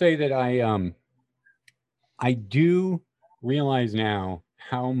 I will say that I do realize now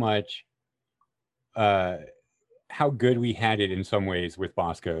how much, how good we had it in some ways with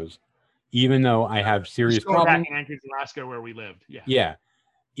Bosco's, even though I have serious problems. Back in Anchorage, Alaska, where we lived. Yeah. Yeah.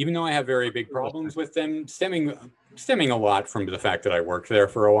 Even though I have very big problems with them, stemming a lot from the fact that I worked there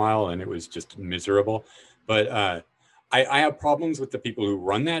for a while and it was just miserable. But I have problems with the people who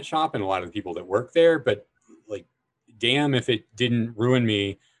run that shop and a lot of the people that work there. But like, damn, if it didn't ruin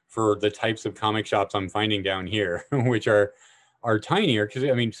me for the types of comic shops I'm finding down here, which are tinier, because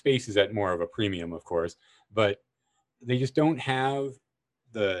I mean, space is at more of a premium, of course, but they just don't have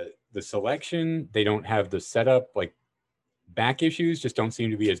the selection. They don't have the setup. Like, back issues just don't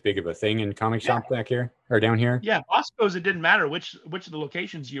seem to be as big of a thing in comic shops back here or down here. Yeah, Bosco's, it didn't matter which of the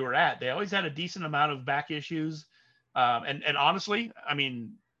locations you were at. They always had a decent amount of back issues. And honestly, I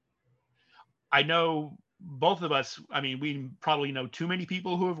mean, I know both of us, I mean, we probably know too many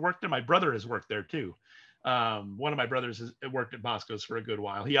people who have worked there. My brother has worked there too. One of my brothers has worked at Bosco's for a good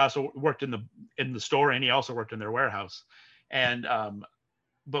while. He also worked in the store, and he also worked in their warehouse. And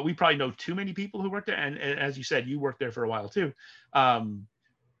but we probably know too many people who work there. And as you said, you worked there for a while too.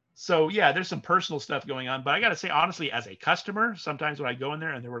 So yeah, there's some personal stuff going on, but I got to say, honestly, as a customer, sometimes when I go in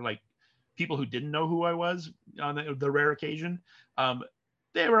there and there were like people who didn't know who I was on the rare occasion,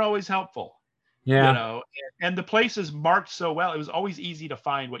 they were always helpful. Yeah. And the place is marked so well. It was always easy to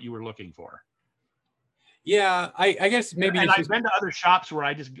find what you were looking for. Yeah, I guess maybe And it's I've just been to other shops where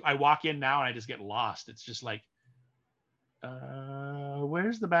I walk in now and I just get lost. It's just like,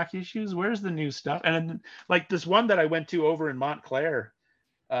 where's the back issues? Where's the new stuff? And then, like this one that I went to over in Montclair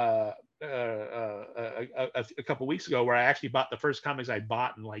a couple weeks ago, where I actually bought the first comics I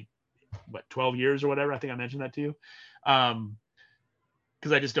bought in like 12 years or whatever. I think I mentioned that to you.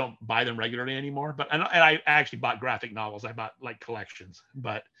 Because I just don't buy them regularly anymore. But and I actually bought graphic novels. I bought like collections,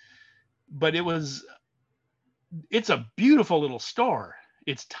 but it's a beautiful little store.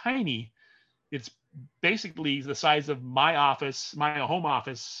 It's tiny. It's basically the size of my office, my home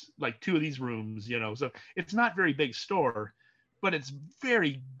office, like two of these rooms, So it's not very big store, but it's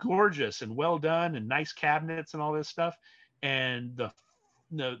very gorgeous and well done and nice cabinets and all this stuff. And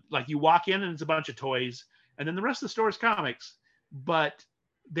like you walk in and it's a bunch of toys, and then the rest of the store is comics, but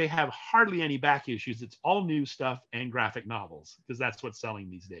they have hardly any back issues. It's all new stuff and graphic novels because that's what's selling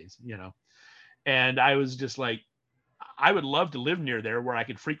these days, And I was just like, I would love to live near there where I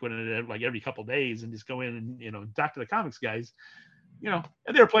could frequent it like every couple of days and just go in and talk to the comics guys, and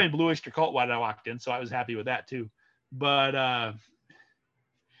they were playing Blue Oyster Cult while I walked in. So I was happy with that too. But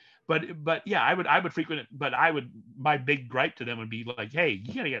yeah, I would frequent it, but my big gripe to them would be like, hey,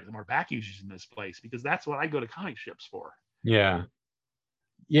 you got to get some more back issues in this place because that's what I go to comic ships for. Yeah.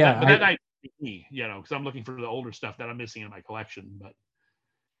 But that might be me, because I'm looking for the older stuff that I'm missing in my collection. But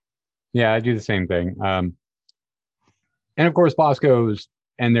yeah, I do the same thing. And of course, Bosco's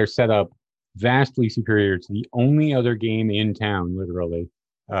and their setup vastly superior to the only other game in town, literally,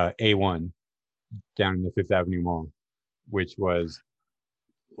 A1 down in the Fifth Avenue Mall, which was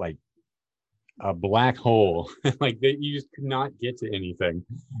like a black hole. Like you just could not get to anything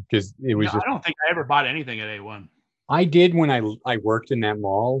because it was just. I don't think I ever bought anything at A1. I did when I worked in that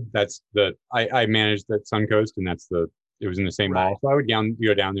mall. That's I managed that Suncoast, and it was in the same mall. So I would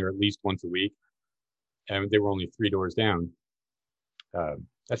go down there at least once a week. And they were only 3 doors down.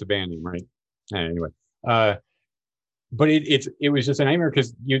 That's a band name, right? Anyway, but it was just a nightmare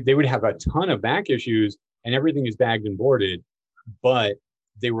because they would have a ton of back issues and everything is bagged and boarded, but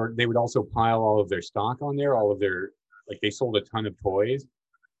they would also pile all of their stock on there, all of their they sold a ton of toys,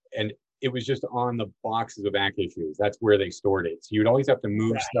 and it was just on the boxes of back issues. That's where they stored it. So you'd always have to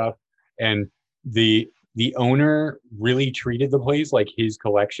move stuff, and the owner really treated the place like his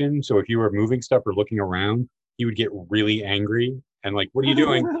collection. So if you were moving stuff or looking around, he would get really angry and like, what are you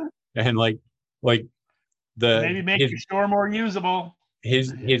doing? And maybe make your store more usable.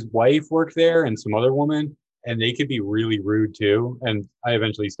 His wife worked there and some other woman, and they could be really rude too. And I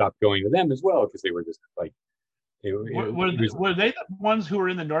eventually stopped going to them as well because they were just like, were they the ones who were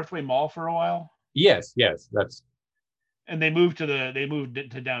in the Northway Mall for a while? Yes, that's. And they moved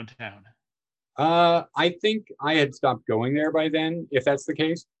to downtown. I think I had stopped going there by then, if that's the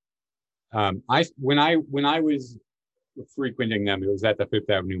case. When I was frequenting them, it was at the Fifth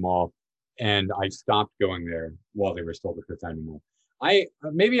Avenue Mall, and I stopped going there while they were still at the Fifth Avenue Mall.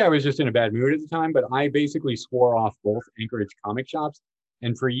 Maybe I was just in a bad mood at the time, but I basically swore off both Anchorage comic shops,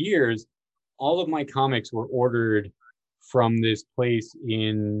 and for years, all of my comics were ordered from this place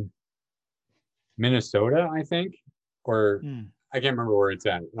in Minnesota, I think, or I can't remember where it's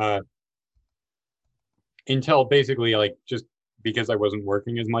at. Until basically just because I wasn't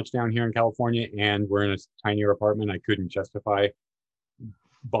working as much down here in California and we're in a tinier apartment, I couldn't justify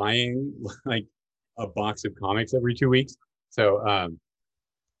buying like a box of comics every 2 weeks. So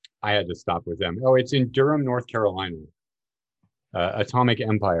I had to stop with them. Oh, it's in Durham, North Carolina, Atomic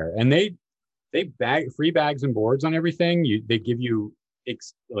Empire. And they bag free bags and boards on everything. They give you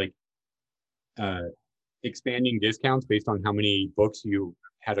expanding discounts based on how many books you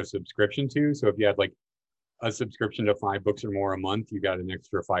had a subscription to. So if you had a subscription to 5 books or more a month, you got an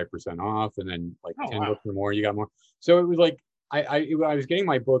extra 5% off, and then 10 books or more, you got more. So it was I was getting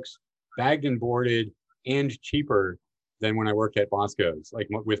my books bagged and boarded and cheaper than when I worked at Bosco's,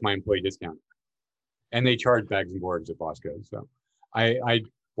 with my employee discount. And they charge bags and boards at Bosco's. So I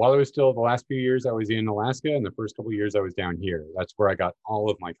while I was still, the last few years I was in Alaska, and the first couple of years I was down here. That's where I got all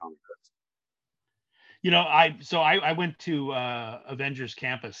of my comic books. I went to Avengers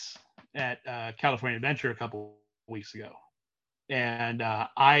Campus at California Adventure a couple weeks ago, and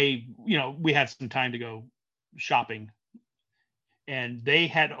we had some time to go shopping, and they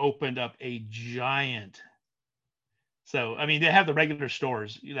had opened up a giant. So I mean, they have the regular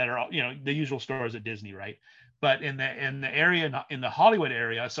stores that are the usual stores at Disney, right? But in the area in the Hollywood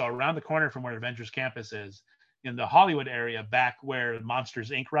area, so around the corner from where Avengers Campus is, in the Hollywood area, back where Monsters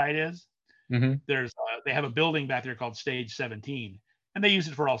Inc. ride is. Mm-hmm. They have a building back there called Stage 17, and they use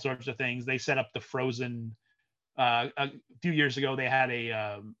it for all sorts of things. They set up the Frozen. A few years ago, they had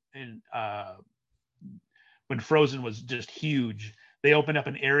when Frozen was just huge, they opened up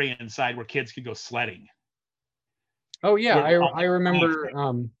an area inside where kids could go sledding. Oh yeah, I remember.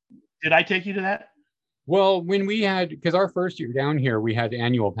 Did I take you to that? Well, when we had, because our first year down here, we had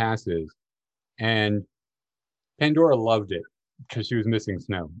annual passes, and Pandora loved it because she was missing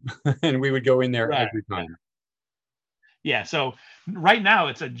snow, and we would go in there every time. Yeah. So right now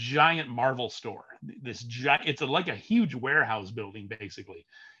it's a giant Marvel store. It's like a huge warehouse building basically,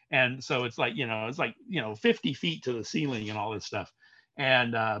 and so it's like 50 feet to the ceiling and all this stuff,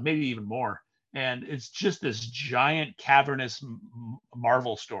 and maybe even more. And it's just this giant cavernous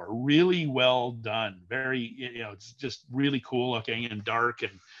Marvel store, really well done. Very, it's just really cool looking and dark,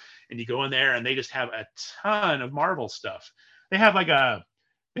 and you go in there and they just have a ton of Marvel stuff. They have a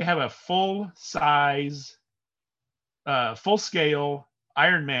full size, full scale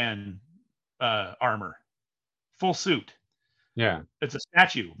Iron Man armor, full suit. Yeah, it's a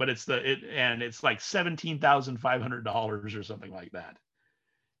statue, but it's like $17,500 or something like that.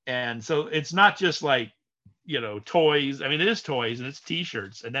 And so it's not just like, toys. I mean, it is toys and it's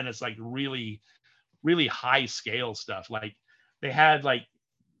t-shirts, and then it's like really, really high scale stuff. Like they had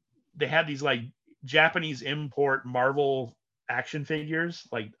these like Japanese import Marvel action figures,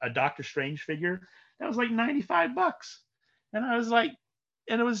 like a Doctor Strange figure that was like $95. And I was like,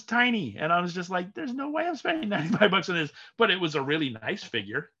 and it was tiny. And I was just like, there's no way I'm spending $95 on this. But it was a really nice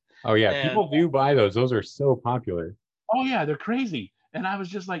figure. Oh yeah, people do buy those. Those are so popular. Oh yeah, they're crazy. And I was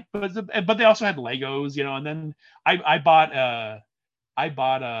just like, but they also had Legos, and then I bought a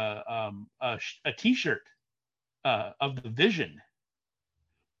t-shirt of the Vision.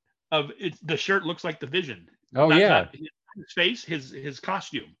 Of it, the shirt looks like the Vision. Not his face, his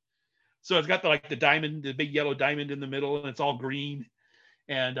costume. So it's got the diamond, the big yellow diamond in the middle, and it's all green.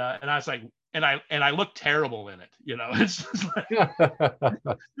 And I was like, and I look terrible in it, It's just like,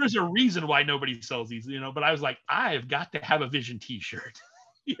 there's a reason why nobody sells these, But I was like, I've got to have a Vision T-shirt,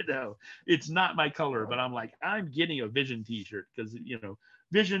 It's not my color, but I'm like, I'm getting a Vision T-shirt because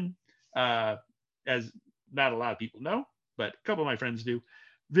Vision, as not a lot of people know, but a couple of my friends do.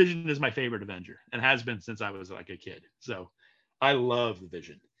 Vision is my favorite Avenger and has been since I was like a kid. So I love the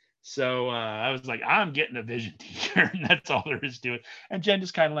Vision. So I was like, I'm getting a Vision T-shirt, and that's all there is to it. And Jen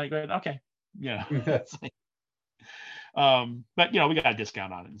just kind of like, okay, like, but we got a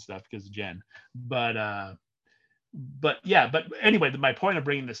discount on it and stuff because of Jen. But anyway, my point of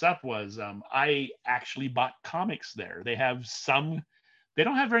bringing this up was I actually bought comics there. They have some. They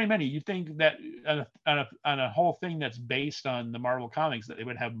don't have very many. You think that on a whole thing that's based on the Marvel comics that they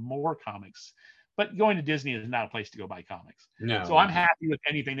would have more comics. But going to Disney is not a place to go buy comics. No. So I'm happy with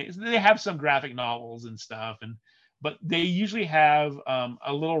anything. They have some graphic novels and stuff, but they usually have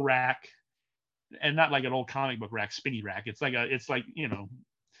a little rack, and not like an old comic book rack, spinny rack. It's like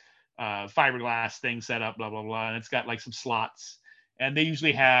fiberglass thing set up, blah blah blah, and it's got like some slots. And they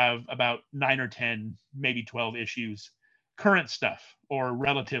usually have about 9 or 10, maybe 12 issues, current stuff or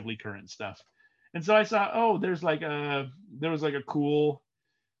relatively current stuff. And so I saw, there was like a cool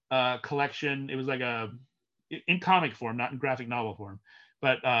collection. It was like in comic form, not in graphic novel form,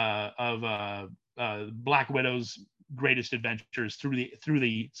 but of Black Widow's greatest adventures through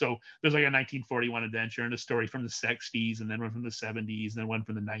the. So there's like a 1941 adventure and a story from the 60s, and then one from the 70s, and then one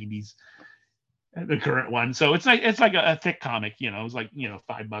from the 90s, the current one. So it's like a thick comic, it was like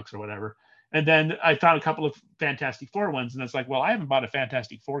 $5 or whatever. And then I found a couple of Fantastic Four ones, and it's like, well, I haven't bought a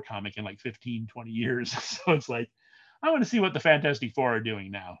Fantastic Four comic in like 15, 20 years. So it's like, I want to see what the Fantastic Four are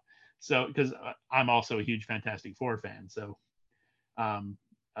doing now. So, because I'm also a huge Fantastic Four fan. So,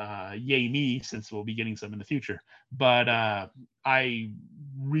 yay me, since we'll be getting some in the future. But I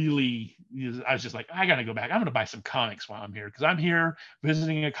was just like, I got to go back. I'm going to buy some comics while I'm here, because I'm here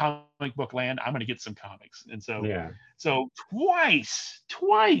visiting a comic book land. I'm going to get some comics. And so, so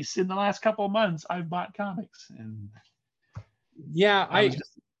twice in the last couple of months, I've bought comics. And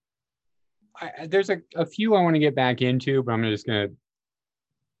there's a few I want to get back into, but I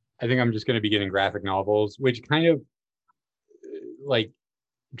think I'm just going to be getting graphic novels, which kind of like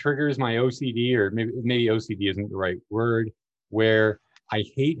triggers my OCD, or maybe OCD isn't the right word, where I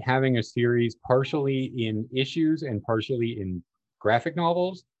hate having a series partially in issues and partially in graphic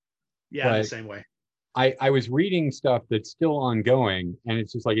novels. Yeah, the same way. I was reading stuff that's still ongoing, and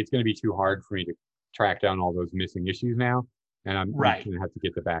it's just like, it's going to be too hard for me to track down all those missing issues now. And I'm going to have to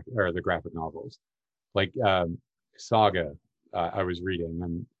get the graphic novels, like Saga. I was reading,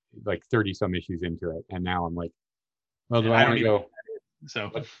 I'm like 30 some issues into it, and now I'm like, well, do I want to go?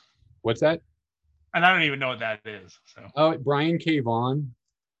 So what's that? And I don't even know what that is. So Brian K. Vaughan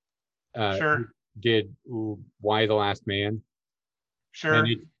sure did Y the Last Man. Sure.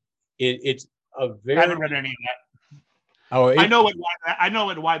 And it's I haven't read any of that. Oh, I know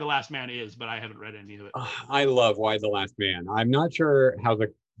what Why the Last Man is, but I haven't read any of it. I love Why the Last Man. I'm not sure how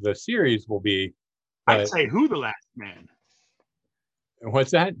the series will be. But I'd say Who the Last Man.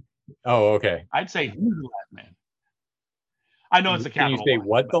 What's that? Oh, okay. I'd say Who the Last Man. I know it's a capital. Can you say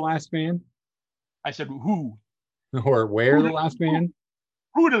What the Last Man? I said Who. Or Where the Last Man?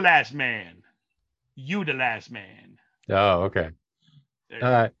 Who the Last Man? You the Last Man. Oh, okay.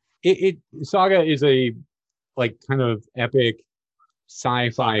 Saga is a like kind of epic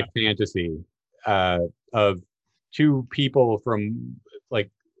sci-fi fantasy of two people from like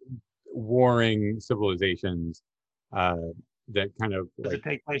warring civilizations that kind of does it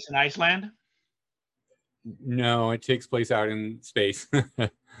take place in Iceland? No, it takes place out in space. And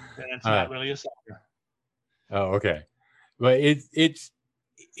it's not really a saga. Oh, okay. But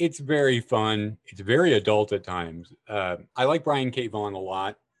it's very fun. It's very adult at times. I like Brian K. Vaughan a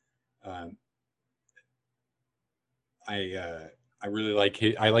lot. I really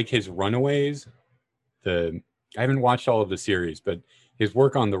like his Runaways. I haven't watched all of the series, but his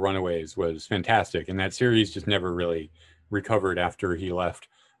work on the Runaways was fantastic, and that series just never really recovered after he left.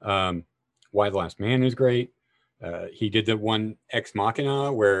 Why the Last Man is great. He did the one Ex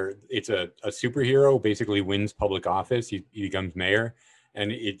Machina where it's a superhero basically wins public office. He becomes mayor,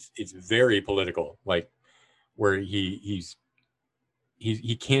 and it's very political, like where he's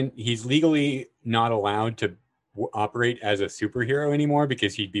legally not allowed to operate as a superhero anymore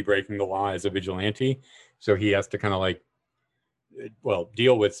because he'd be breaking the law as a vigilante. So he has to kind of like, well,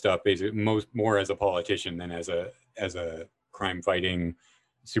 deal with stuff basically more as a politician than as a crime fighting,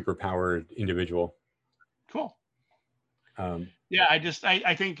 superpowered individual. Cool. Yeah, I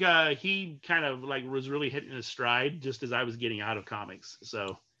think he kind of like was really hitting his stride just as I was getting out of comics.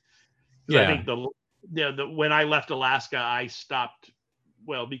 So yeah, I think when I left Alaska, I stopped.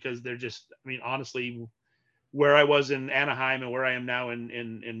 Well, because they're just, I mean, honestly, where I was in Anaheim and where I am now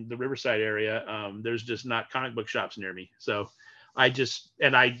in the Riverside area, there's just not comic book shops near me. So since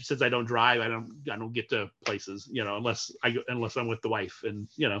I don't drive, I don't get to places, unless I'm with the wife, and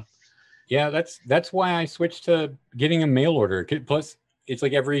Yeah, that's why I switched to getting a mail order. Plus, it's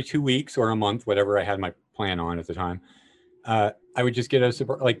like every 2 weeks or a month, whatever I had my plan on at the time. I would just get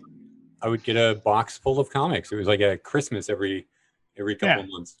I would get a box full of comics. It was like a Christmas every couple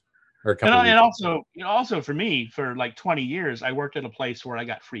months or a couple weeks. And also for me, for like 20 years, I worked at a place where I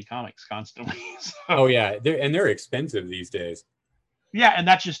got free comics constantly. So, oh yeah, they're expensive these days. Yeah, and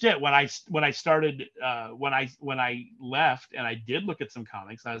that's just it. When I started, when I left and I did look at some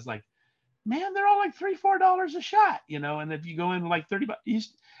comics, I was like, man, they're all like $3-4 a shot, and if you go in like $30,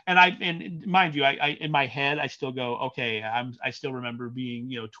 and mind you, I in my head I still go, okay, I still remember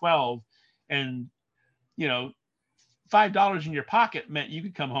being 12, and $5 in your pocket meant you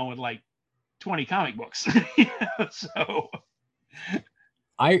could come home with like 20 comic books. So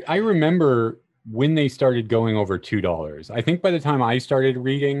I remember when they started going over $2. I think by the time I started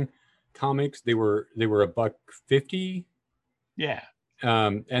reading comics, they were $1.50. Yeah.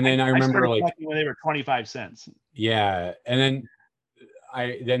 And then I remember like when they were 25 cents. Yeah, and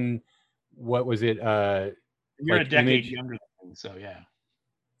then what was it? You're like a decade younger than me, so yeah.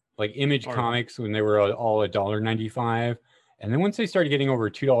 Like Image Comics when they were all $1.95, and then once they started getting over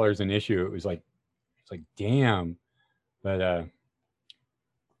 $2 an issue, it was like damn. But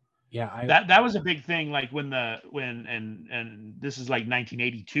yeah, that was a big thing. Like when this is like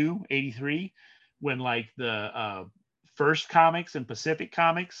 1982, 83, when like the First Comics and Pacific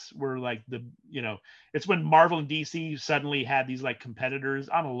Comics were like it's when Marvel and DC suddenly had these like competitors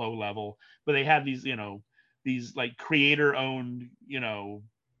on a low level, but they had these these like creator owned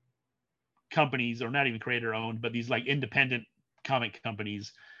companies, or not even creator owned, but these like independent comic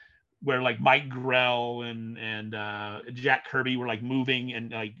companies where like Mike Grell and Jack Kirby were like moving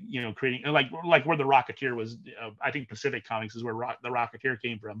and like creating like where the Rocketeer was. I think Pacific Comics is where the Rocketeer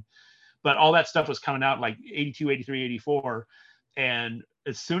came from. But all that stuff was coming out like 82, 83, 84. And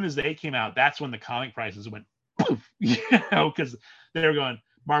as soon as they came out, that's when the comic prices went poof, because they were going,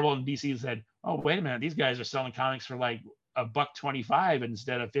 Marvel and DC said, oh, wait a minute, these guys are selling comics for like $1.25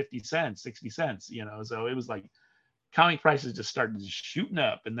 instead of 50 cents, 60 cents, So it was like comic prices just started shooting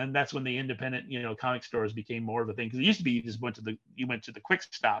up. And then that's when the independent, comic stores became more of a thing. Because it used to be you went to the quick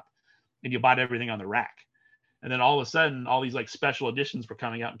stop and you bought everything on the rack. And then all of a sudden, all these like special editions were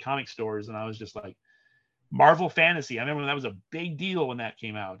coming out in comic stores, and I was just like, Marvel Fantasy. I remember that was a big deal when that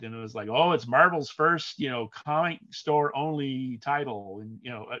came out, and it was like, oh, it's Marvel's first, comic store only title, and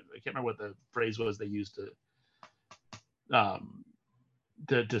I can't remember what the phrase was they used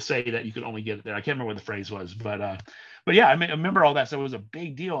to say that you could only get it there. I can't remember what the phrase was, but yeah, I remember all that. So it was a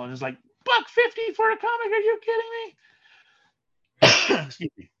big deal, and it's like $1.50 for a comic? Are you kidding me?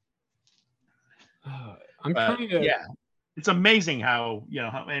 Excuse me. I'm trying to. Yeah, it's amazing how,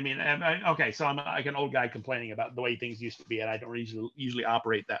 I mean, okay, so I'm like an old guy complaining about the way things used to be, and I don't usually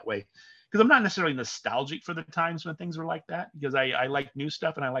operate that way because I'm not necessarily nostalgic for the times when things were like that, because I like new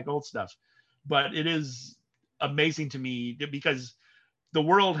stuff and I like old stuff. But it is amazing to me because the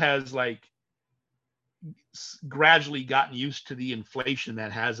world has like gradually gotten used to the inflation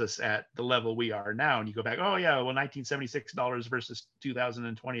that has us at the level we are now. And you go back, oh yeah, well, $1976 versus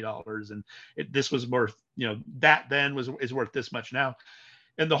 $2020, and this was worth, that then is worth this much now.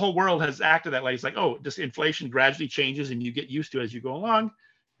 And the whole world has acted that way. It's like, oh, just inflation gradually changes and you get used to it as you go along.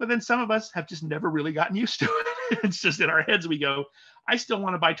 But then some of us have just never really gotten used to it. It's just in our heads we go, I still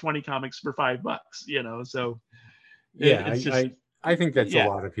want to buy 20 comics for $5, so Yeah, it's just, I think that's yeah. a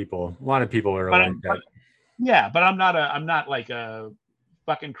lot of people. A lot of people are But like that. yeah, but I'm not like a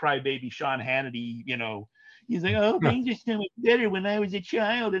fucking crybaby Sean Hannity, He's like, oh, things are so much better when I was a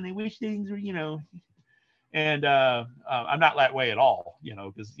child, and I wish things were, And I'm not that way at all,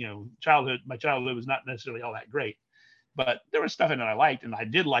 because my childhood was not necessarily all that great, but there was stuff in it I liked, and I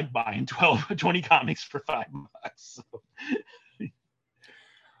did like buying 20 comics for $5. So.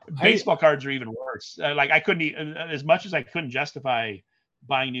 Baseball cards are even worse. Like I couldn't, as much as I couldn't justify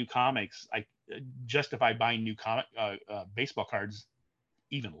buying new comics, I justify buying new baseball cards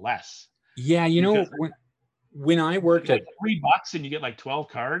even less. Yeah, when I worked at $3 and you get like 12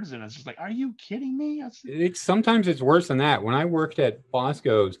 cards, and it's just like, are you kidding me? Sometimes it's worse than that. When I worked at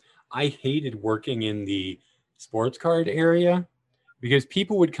Bosco's, I hated working in the sports card area because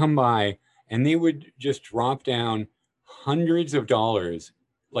people would come by and they would just drop down hundreds of dollars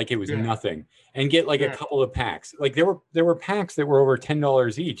like it was nothing and get like a couple of packs. Like there were packs that were over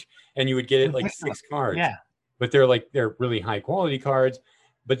 $10 each, and you would get it like 6 cards. Yeah. But they're really high quality cards.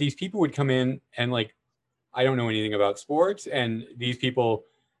 But these people would come in and like, I don't know anything about sports, and these people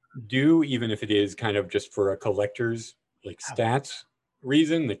do, even if it is kind of just for a collector's like stats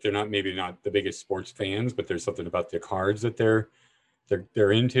reason. Like they're maybe not the biggest sports fans, but there's something about the cards that they're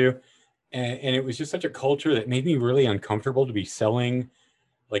into. And it was just such a culture that made me really uncomfortable to be selling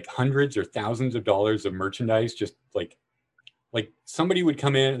like hundreds or thousands of dollars of merchandise. Just like somebody would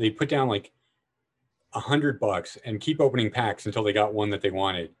come in and they put down like $100 and keep opening packs until they got one that they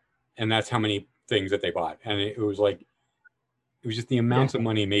wanted. And that's how many things that they bought. And it was just the amounts of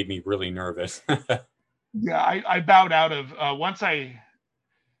money made me really nervous. Yeah, I bowed out of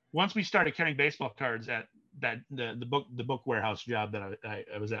once we started carrying baseball cards at the book warehouse job that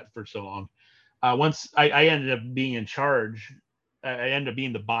I was at for so long. Once I ended up being in charge, I ended up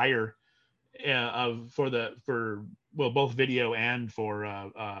being the buyer for both video and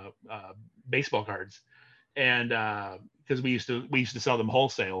for baseball cards, and because we used to sell them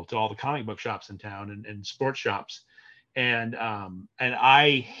wholesale to all the comic book shops in town and sports shops, and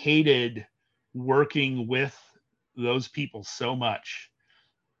I hated working with those people so much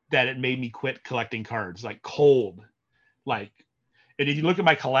that it made me quit collecting cards, like cold. Like, and if you look at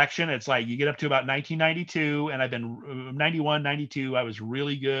my collection, it's like you get up to about 1992, and I've been 91, 92. I was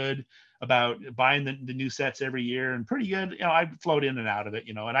really good about buying the new sets every year, and pretty good. I'd float in and out of it,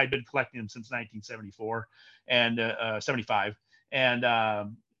 and I'd been collecting them since 1974 and 75, and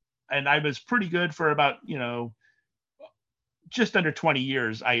I was pretty good for about just under 20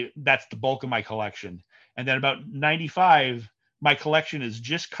 years. That's the bulk of my collection. And then about 95, my collection is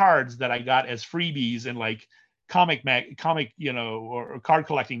just cards that I got as freebies in like comic, or card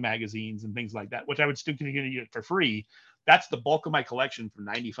collecting magazines and things like that, which I would still continue to get for free. That's the bulk of my collection from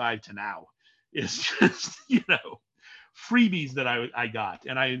 95 to now. Is just, freebies that I got.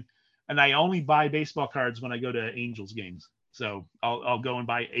 And I only buy baseball cards when I go to Angels games. So I'll go and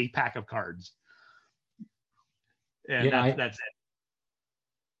buy a pack of cards. And that's it.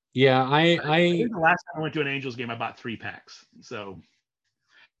 Yeah, I the last time I went to an Angels game, I bought 3 packs. So,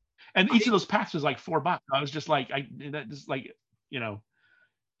 and each of those packs was like $4. I was just like,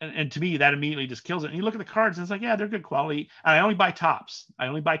 and to me that immediately just kills it. And you look at the cards, and it's like, yeah, they're good quality. And I only buy tops.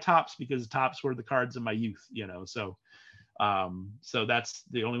 Because tops were the cards of my youth. So, so that's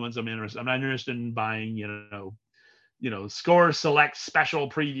the only ones I'm interested. I'm not interested in buying, score, select, special,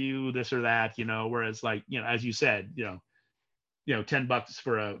 preview, this or that. Whereas like, as you said,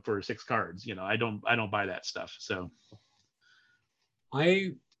 $10 for 6 cards. I don't buy that stuff. So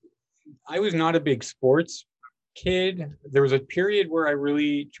I was not a big sports kid. There was a period where I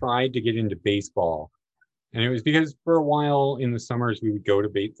really tried to get into baseball, and it was because for a while in the summers we would go to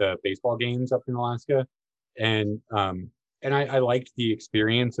the baseball games up in Alaska, and I liked the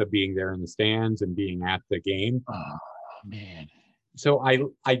experience of being there in the stands and being at the game. Oh man, so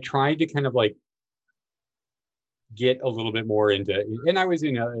I tried to kind of like get a little bit more into, and I was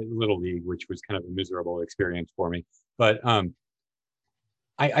in a little league, which was kind of a miserable experience for me. But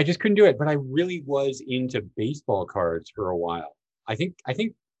I just couldn't do it. But I really was into baseball cards for a while. I think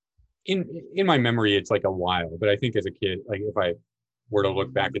in my memory it's like a while, but I think as a kid, like if I were to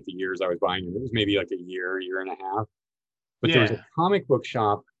look back at the years I was buying them, it was maybe like a year and a half. But there was a Yeah. comic book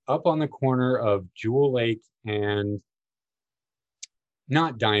shop up on the corner of Jewel Lake and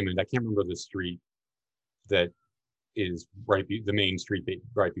not Diamond. I can't remember the street that is the main street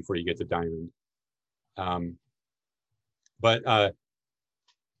right before you get to Diamond. But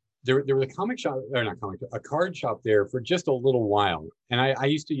there was a comic shop, or not comic, a card shop there for just a little while. And I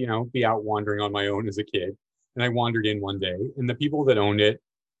used to, be out wandering on my own as a kid. And I wandered in one day, and the people that owned it,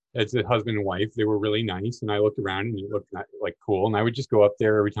 as a husband and wife, they were really nice. And I looked around and it looked like cool. And I would just go up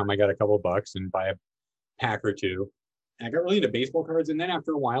there every time I got a couple of bucks and buy a pack or two. And I got really into baseball cards. And then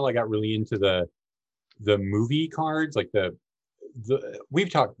after a while, I got really into the movie cards, like the we've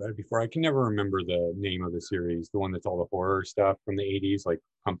talked about it before. I can never remember the name of the series, the one that's all the horror stuff from the 80s, like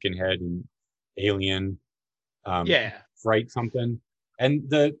Pumpkinhead and Alien, Yeah. Fright something. And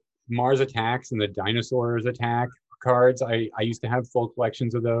the Mars Attacks and the Dinosaurs Attack cards, I used to have full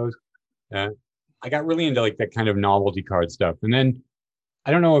collections of those. I got really into like that kind of novelty card stuff. And then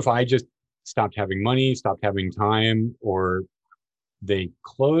I don't know if I just stopped having money, stopped having time, or they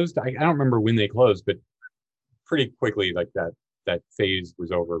closed. I don't remember when they closed, but pretty quickly, like that phase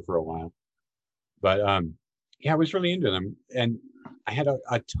was over for a while. But yeah, I was really into them, and I had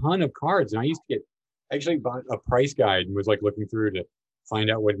a ton of cards, and I used to get, actually bought a price guide and was like looking through to find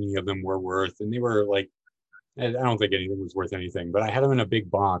out what any of them were worth, and they were like, I don't think anything was worth anything, but I had them in a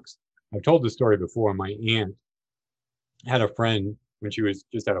big box. I've told the story before. My aunt had a friend when she was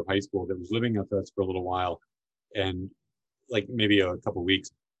just out of high school that was living with us for a little while, and like maybe a couple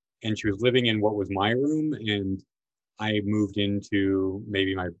weeks, and she was living in what was my room, and I moved into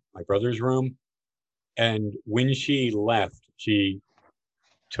maybe my brother's room. And when she left, she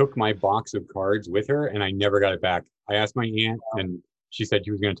took my box of cards with her, and I never got it back. I asked my aunt, and she said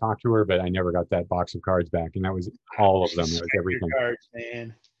she was going to talk to her, but I never got that box of cards back. And that was all of them. That was everything. Cards,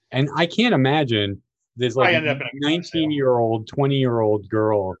 man. And I can't imagine this like 19-year-old, 20-year-old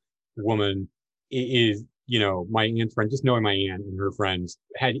woman is, my aunt's friend, just knowing my aunt and her friends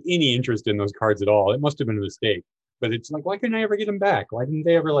had any interest in those cards at all. It must have been a mistake. But it's like, why couldn't I ever get them back? Why didn't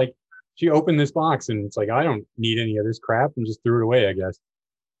they ever she opened this box and it's like, I don't need any of this crap, and just threw it away, I guess.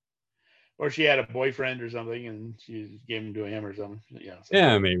 Or she had a boyfriend or something and she gave him to him or something. Yeah.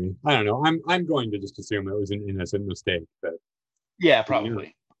 Yeah, maybe. I don't know. I'm going to just assume it was an innocent mistake, but yeah,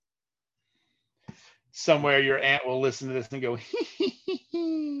 probably. Somewhere your aunt will listen to this and go,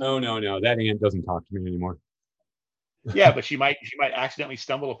 oh no, that aunt doesn't talk to me anymore. Yeah, but she might accidentally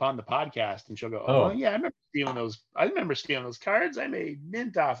stumble upon the podcast and she'll go, oh yeah, I remember stealing those cards. I made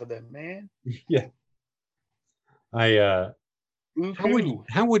mint off of them, man. Yeah.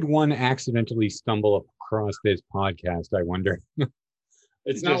 How would one accidentally stumble across this podcast, I wonder?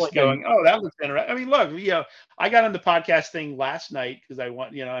 It's not just like going, oh, that looks interesting. I mean, look, I got on the podcast thing last night because I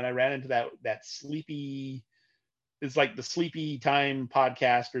want, and I ran into that sleepy, it's like the Sleepy Time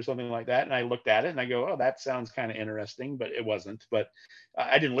podcast or something like that. And I looked at it and I go, oh, that sounds kind of interesting, but it wasn't. But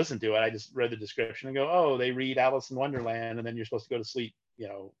I didn't listen to it. I just read the description and go, oh, they read Alice in Wonderland and then you're supposed to go to sleep.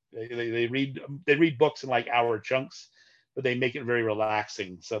 They read books in like hour chunks, but they make it very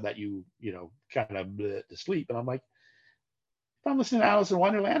relaxing so that you kind of to sleep. And I'm like, if I'm listening to Alice in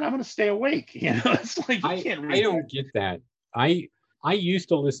Wonderland, I'm going to stay awake. It's like you can't read. I don't get that. I used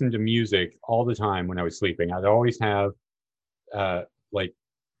to listen to music all the time when I was sleeping. I'd always have like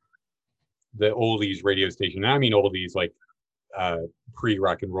the oldies radio station. I mean oldies like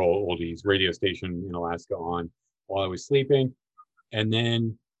pre-rock and roll oldies radio station in Alaska on while I was sleeping. And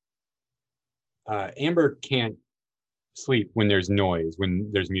then Amber can't sleep when there's noise,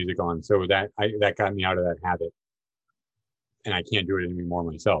 when there's music on. So that got me out of that habit. And I can't do it anymore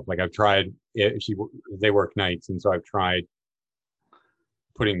myself. Like I've tried, they work nights. And so I've tried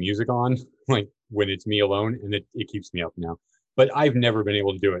putting music on, like when it's me alone, and it keeps me up now. But I've never been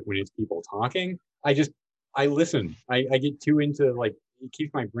able to do it when it's people talking. I listen. I get too into, like, it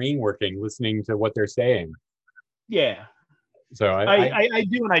keeps my brain working, listening to what they're saying. Yeah. So I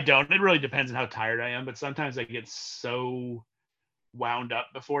do and I don't. It really depends on how tired I am. But sometimes I get so wound up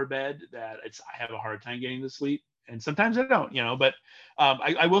before bed that I have a hard time getting to sleep. And sometimes I don't, but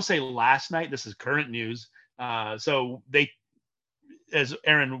I will say last night, this is current news. So they, as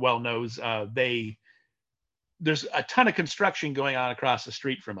Aaron well knows, there's a ton of construction going on across the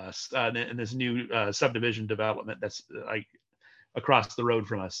street from us in this new subdivision development. That's like across the road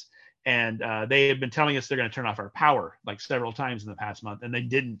from us. And they have been telling us they're going to turn off our power like several times in the past month, and they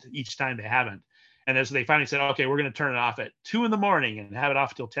didn't. Each time they haven't. And as they finally said, okay, we're going to turn it off at 2 a.m. and have it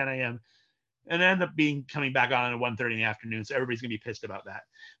off till 10 a.m. and end up coming back on at 1:30 in the afternoon. So everybody's going to be pissed about that.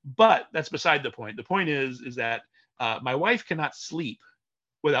 But that's beside the point. The point is that my wife cannot sleep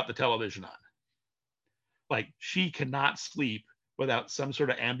without the television on. Like, she cannot sleep without some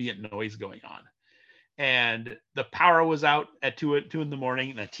sort of ambient noise going on. And the power was out at 2 in the morning,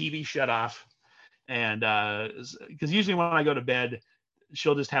 and the TV shut off. And because usually when I go to bed,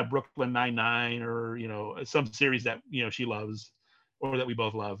 she'll just have Brooklyn Nine-Nine or, some series that, she loves or that we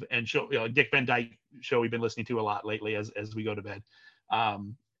both love. And she'll, Dick Van Dyke show we've been listening to a lot lately as we go to bed.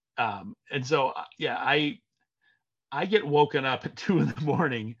 And so, I get woken up at 2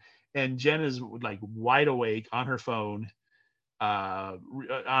 a.m. and Jen is like wide awake on her phone,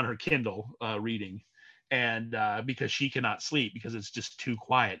 on her Kindle, reading. And because she cannot sleep because it's just too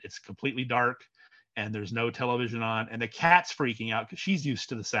quiet. It's completely dark and there's no television on, and the cat's freaking out because she's used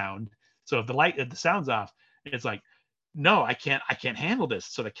to the sound. So if the sound's off, it's like, no, I can't handle this.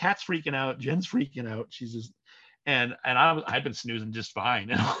 So the cat's freaking out, Jen's freaking out. She's just, and I've been snoozing just fine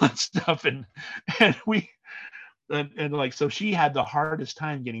and all that stuff. And like, so she had the hardest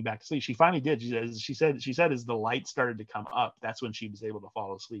time getting back to sleep. She finally did. She said as the light started to come up, that's when she was able to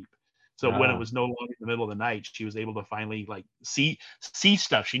fall asleep. So when it was no longer in the middle of the night, she was able to finally like see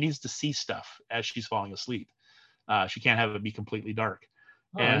stuff. She needs to see stuff as she's falling asleep. She can't have it be completely dark.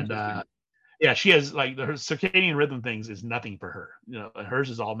 And she has like her circadian rhythm things is nothing for her. Hers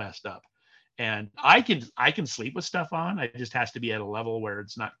is all messed up. And I can sleep with stuff on. It just has to be at a level where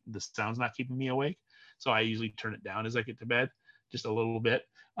the sound's not keeping me awake. So I usually turn it down as I get to bed, just a little bit.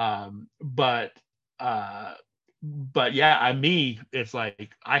 But yeah, me, it's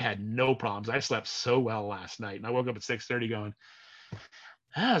like I had no problems. I slept so well last night, and I woke up at 6:30 going,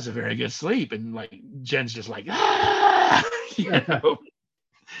 that was a very good sleep. And like Jen's just like,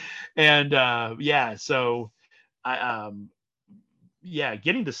 And so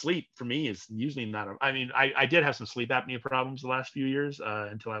getting to sleep for me is usually not. I did have some sleep apnea problems the last few years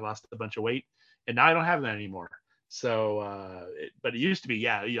until I lost a bunch of weight, and now I don't have that anymore. So, but it used to be,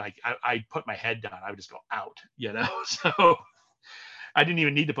 like I put my head down, I would just go out, so I didn't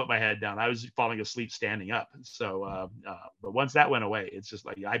even need to put my head down. I was falling asleep standing up. So, but once that went away, it's just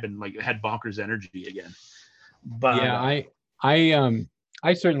like, I've been like, had bonkers energy again. But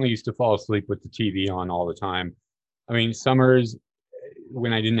I certainly used to fall asleep with the TV on all the time. I mean, summers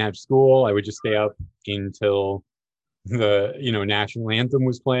when I didn't have school, I would just stay up until the national anthem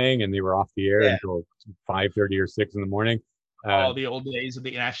was playing and they were off the air until 5:30 or 6 in the morning. The old days of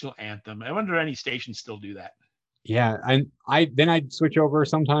the national anthem. I wonder if any stations still do that. Yeah, and I'd switch over.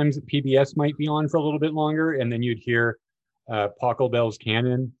 Sometimes PBS might be on for a little bit longer, and then you'd hear Taco Bell's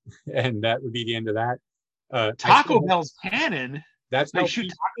Cannon, and that would be the end of that. Taco Bell's Cannon? That's how they shoot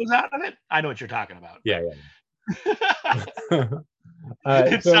tacos out of it? I know what you're talking about. Yeah.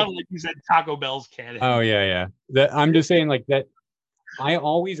 It sounded like you said Taco Bell's Cannon. Oh yeah. I'm just saying like that. I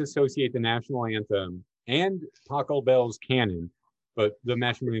always associate the national anthem and Taco Bell's Cannon, but the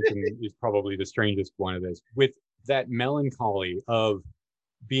national anthem is probably the strangest one of this, with that melancholy of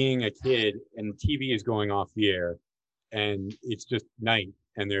being a kid and TV is going off the air and it's just night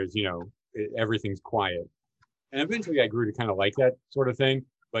and there's everything's quiet. And eventually I grew to kind of like that sort of thing,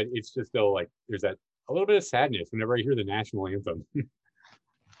 but it's just still like there's that a little bit of sadness whenever I hear the national anthem.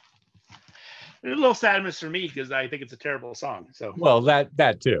 There's a little sadness for me because I think it's a terrible song. So well,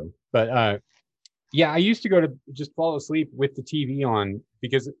 that too, but I used to go to just fall asleep with the TV on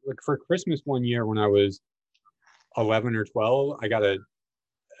because like for Christmas one year when I was 11 or 12, I got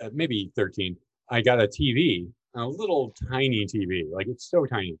maybe 13. I got a TV, a little tiny TV, like it's so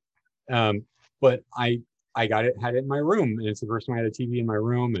tiny, but I had it in my room, and it's the first time I had a TV in my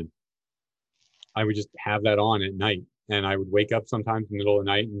room, and I would just have that on at night, and I would wake up sometimes in the middle of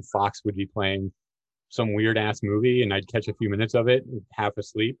the night, and Fox would be playing some weird ass movie, and I'd catch a few minutes of it, half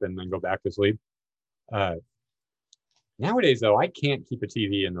asleep, and then go back to sleep. Nowadays, though, I can't keep a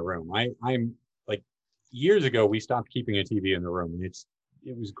TV in the room. I'm like years ago, we stopped keeping a TV in the room, and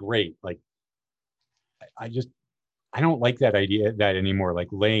it was great. Like I don't like that idea that anymore. Like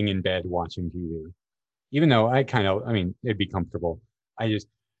laying in bed watching TV. Even though it'd be comfortable. A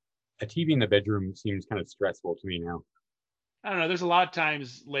TV in the bedroom seems kind of stressful to me now. I don't know. There's a lot of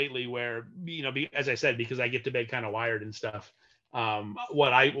times lately where, as I said, because I get to bed kind of wired and stuff,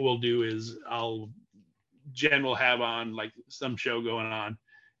 what I will do is Jen will have on like some show going on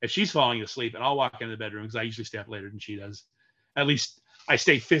and she's falling asleep and I'll walk into the bedroom because I usually stay up later than she does. At least I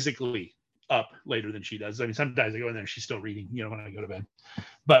stay physically up later than she does. I mean, sometimes I go in there and she's still reading, you know, when I go to bed.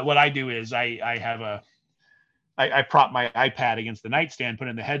 But what I do is I prop my iPad against the nightstand, put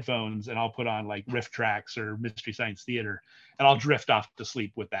in the headphones, and I'll put on like riff tracks or Mystery Science Theater, and I'll drift off to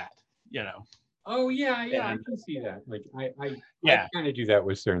sleep with that, you know. Oh yeah, yeah, I can see that. Like I kind of do that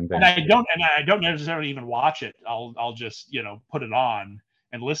with certain And things. I don't necessarily even watch it. I'll just, you know, put it on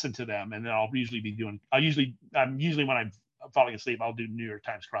and listen to them, and then I'm usually when I'm falling asleep, I'll do New York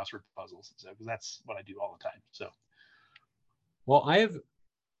Times crossword puzzles, so because that's what I do all the time. So, well, I have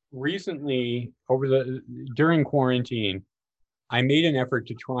recently during quarantine, I made an effort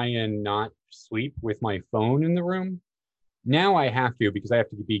to try and not sleep with my phone in the room. Now I have to, because I have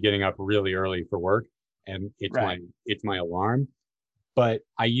to be getting up really early for work, and it's my alarm. But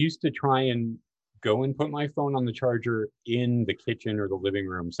I used to try and go and put my phone on the charger in the kitchen or the living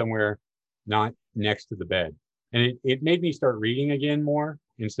room, somewhere not next to the bed. And it made me start reading again more,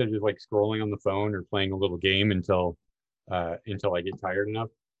 instead of like scrolling on the phone or playing a little game until I get tired enough.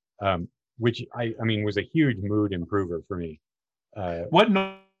 Which I mean was a huge mood improver for me. What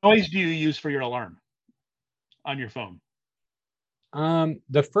noise do you use for your alarm on your phone?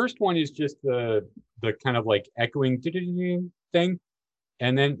 The first one is just the kind of like echoing thing.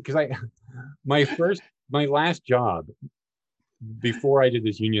 And then, because my last job before I did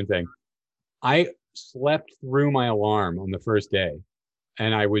this union thing, I slept through my alarm on the first day,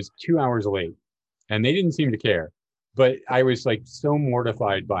 and I was 2 hours late, and they didn't seem to care. But I was like so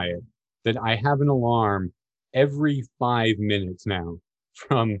mortified by it that I have an alarm every 5 minutes now,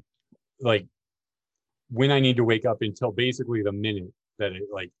 from like when I need to wake up until basically the minute that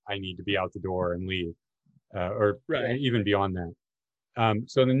I need to be out the door and leave, or even beyond that.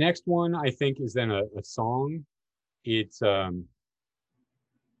 So the next one I think is then a song. It's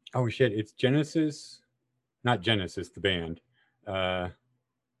it's Genesis, not Genesis, the band.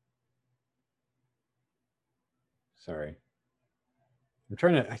 Sorry.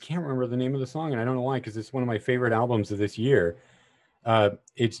 I can't remember the name of the song, and I don't know why, because it's one of my favorite albums of this year. But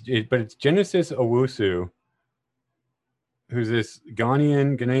it's Genesis Owusu, who's this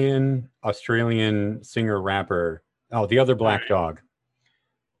Ghanaian, Australian singer rapper. Oh, The Other Black Dog.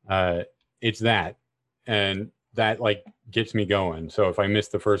 It's that, and that like gets me going. So if I miss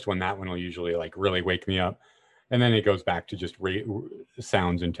the first one, that one will usually like really wake me up, and then it goes back to just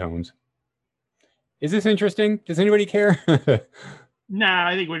sounds and tones. Is this interesting? Does anybody care? No,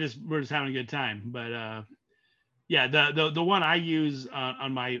 I think we're just having a good time. But yeah, the one I use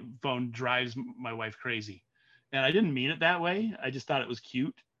on my phone drives my wife crazy, and I didn't mean it that way. I just thought it was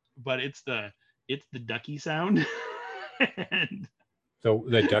cute. But it's the ducky sound. And so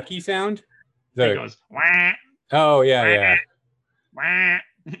the ducky sound? It goes wah. Oh yeah, wah, yeah. Wah.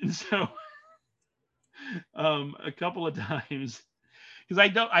 And so a couple of times,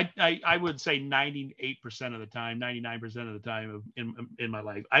 because I would say 98% of the time, 99% of the time in my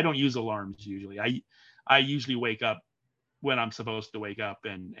life, I don't use alarms usually. I usually wake up when I'm supposed to wake up,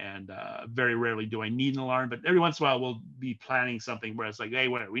 and very rarely do I need an alarm. But every once in a while, we'll be planning something where it's like, hey,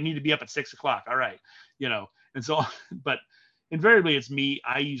 we need to be up at 6 o'clock. All right, you know. And so, but invariably it's me.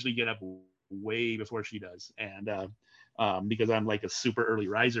 I usually get up way before she does, and because I'm like a super early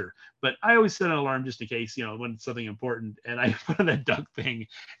riser. But I always set an alarm just in case, you know, when it's something important. And I put on that duck thing,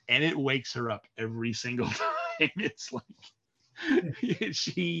 and it wakes her up every single time. It's like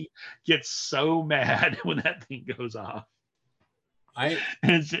she gets so mad when that thing goes off.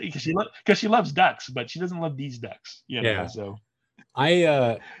 Because she loves ducks, but she doesn't love these ducks, you know. Yeah. So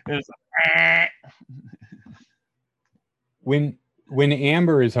it's like, when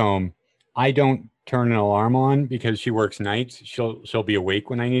Amber is home, I don't turn an alarm on because she works nights. She'll be awake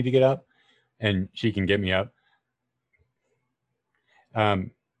when I need to get up, and she can get me up.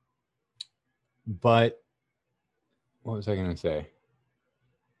 But what was I going to say?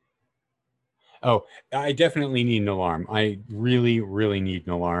 Oh, I definitely need an alarm. I really, really need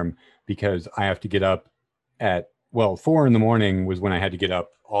an alarm, because I have to get up at 4 a.m. was when I had to get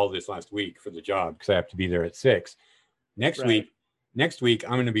up all this last week for the job, because I have to be there at 6. Next week,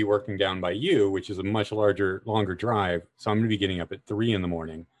 I'm going to be working down by you, which is a much longer drive. So I'm going to be getting up at 3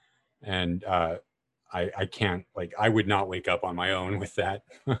 a.m. And I can't, I would not wake up on my own with that.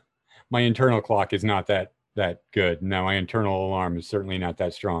 My internal clock is not that good. No, my internal alarm is certainly not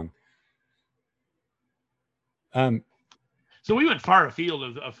that strong. So we went far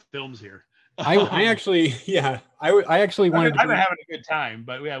afield of films here. I actually wanted. I've been having a good time,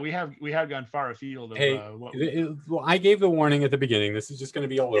 but yeah, we have gone far afield of. I gave the warning at the beginning. This is just going to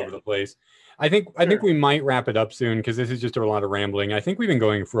be all over the place. I think we might wrap it up soon, because this is just a lot of rambling. I think we've been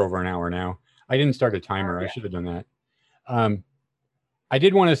going for over an hour now. I didn't start a timer. I should have done that. I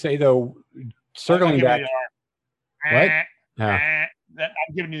did want to say though, circling back. What? Yeah.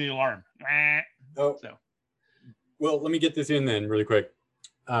 I'm giving you the alarm. Oh. So. Well, let me get this in then really quick.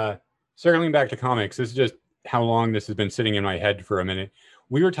 Circling back to comics, this is just how long this has been sitting in my head for a minute.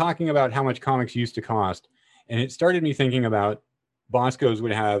 We were talking about how much comics used to cost, and it started me thinking about Bosco's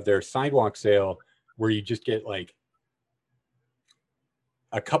would have their sidewalk sale where you just get like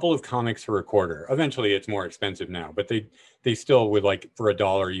a couple of comics for $0.25. Eventually it's more expensive now, but they still would, like, for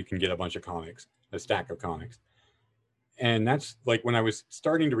 $1 you can get a bunch of comics, a stack of comics. And that's like when I was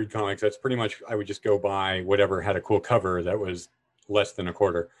starting to read comics, that's pretty much, I would just go buy whatever had a cool cover that was less than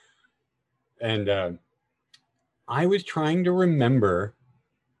 $0.25. And I was trying to remember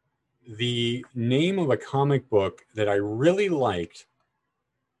the name of a comic book that I really liked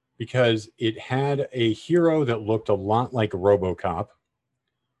because it had a hero that looked a lot like RoboCop.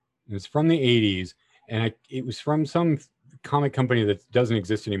 It was from the 80s, and it was from some comic company that doesn't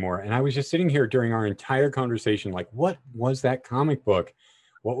exist anymore. And I was just sitting here during our entire conversation like, what was that comic book?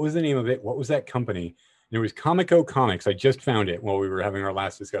 What was the name of it? What was that company? And it was Comico Comics. I just found it while we were having our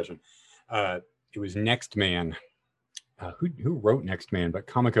last discussion. It was Next Man. Who wrote Next Man but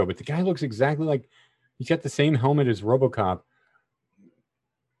Comico? But the guy looks exactly like, he's got the same helmet as RoboCop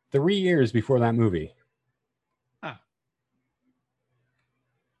 3 years before that movie.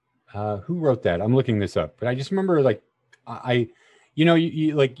 Who wrote that? I'm looking this up, but I just remember, like,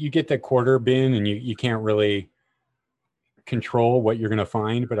 you get that quarter bin and you can't really control what you're going to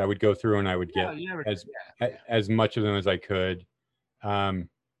find, but I would go through and I would get as much of them as I could.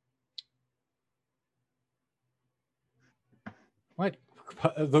 What?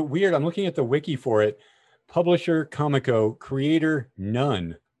 The weird, I'm looking at the wiki for it. Publisher, Comico, creator,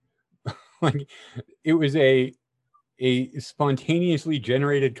 none. Like, it was a spontaneously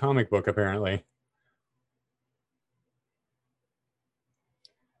generated comic book, apparently.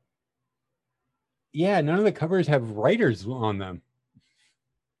 Yeah, none of the covers have writers on them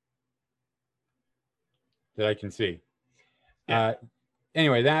that I can see. Yeah.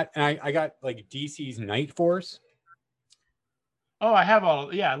 Anyway, that, and I got like DC's Night Force. Oh, I have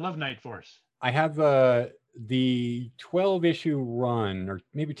all. Yeah, I love Night Force. I have the 12-issue run, or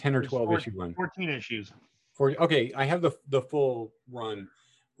maybe 10 or 12-issue run. 14 issues. Okay, I have the full run.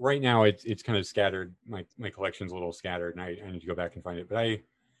 Right now, it's kind of scattered. My collection's a little scattered, and I need to go back and find it. But I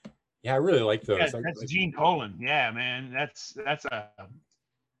really like those. Yeah, that's Gene Colan. Yeah, man, that's a.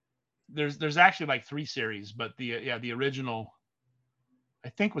 There's actually like 3 series, but the original, I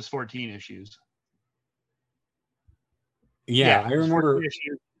think, was 14 issues. Yeah, I remember.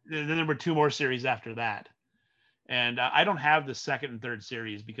 Then there were 2 more series after that. And I don't have the second and third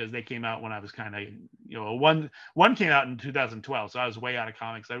series because they came out when I was kind of, one came out in 2012. So I was way out of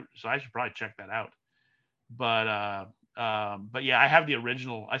comics. So I should probably check that out. But yeah, I have the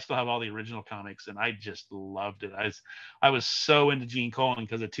original. I still have all the original comics, and I just loved it. I was so into Gene Colan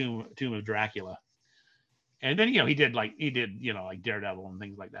because of Tomb of Dracula. And then, he did like Daredevil and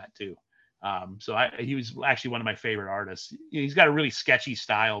things like that too. So he was actually one of my favorite artists. He's got a really sketchy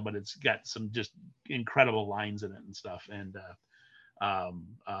style, but it's got some just incredible lines in it and stuff. And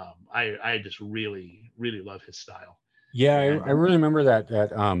I just really, really love his style. Yeah, I really remember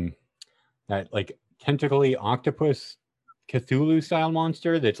that like tentacly octopus Cthulhu style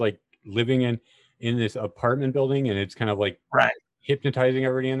monster that's like living in this apartment building, and it's kind of like hypnotizing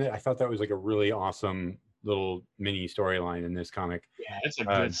everybody in it. I thought that was like a really awesome little mini storyline in this comic. Yeah, it's a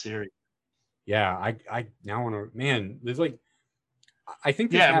good series. Yeah, I now want to, man, there's like, I think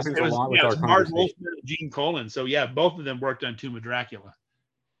this happens a lot with our conversation. Mark Wolfman and Gene Colan. So yeah, both of them worked on Tomb of Dracula.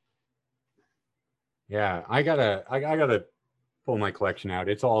 Yeah, I gotta pull my collection out.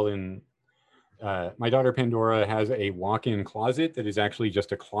 It's all in, my daughter Pandora has a walk-in closet that is actually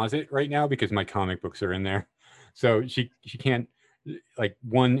just a closet right now because my comic books are in there. So she can't, like,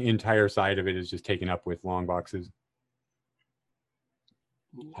 one entire side of it is just taken up with long boxes.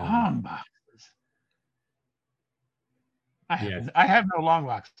 Long boxes. I have no long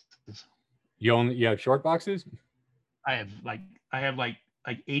boxes. You have short boxes? I have like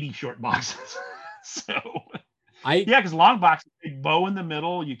 80 short boxes. So because long boxes, big bow in the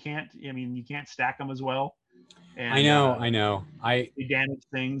middle. You can't stack them as well. And, I know. They damage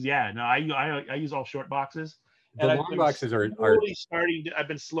things. Yeah, no, I use all short boxes. The long boxes are I've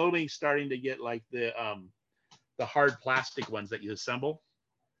been slowly starting to get like the hard plastic ones that you assemble.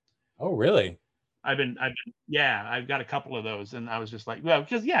 Oh, really? I've got a couple of those, and I was just like, well,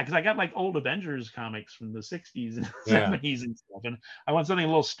 because I got like old Avengers comics from the 60s and 70s and stuff, and I want something a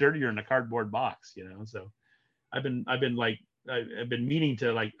little sturdier in a cardboard box, So I've been meaning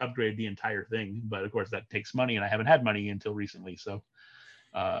to like upgrade the entire thing, but of course that takes money, and I haven't had money until recently. So,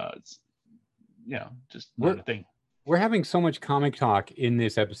 just not a thing. We're having so much comic talk in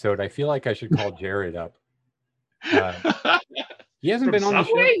this episode. I feel like I should call Jared up. He hasn't been on the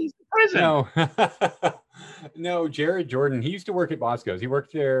show. He's in prison. No, no, Jared Jordan. He used to work at Bosco's. He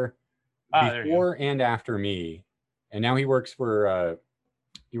worked there before and after me, and now he works for a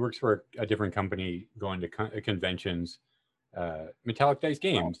different company, going to conventions. Metallic Dice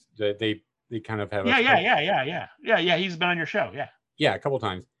Games. They kind of have. Yeah. He's been on your show. Yeah, a couple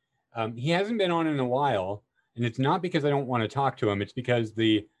times. He hasn't been on in a while, and it's not because I don't want to talk to him. It's because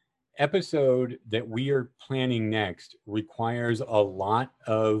the episode that we are planning next requires a lot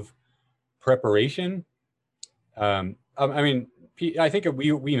of preparation. I mean, I think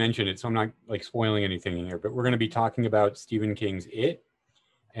we mentioned it, so I'm not like spoiling anything in here, but we're going to be talking about Stephen King's It,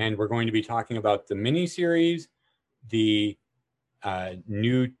 and we're going to be talking about the miniseries, the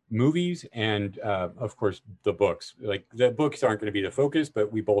new movies, and of course the books. Like, the books aren't going to be the focus,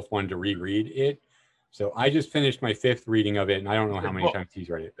 but we both wanted to reread it. So I just finished my 5th reading of it, and I don't know how many times he's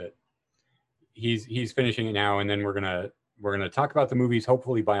read it, but he's finishing it now, and then we're gonna talk about the movies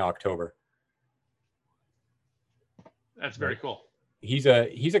hopefully by October. That's very cool. He's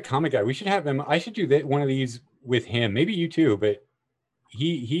a comic guy. We should have him. I should do one of these with him. Maybe you too, but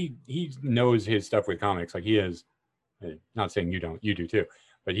he knows his stuff with comics. Like, he is. Not saying you don't. You do too.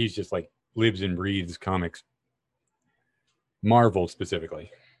 But he's just like lives and breathes comics. Marvel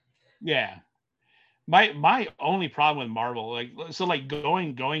specifically. Yeah. My only problem with Marvel,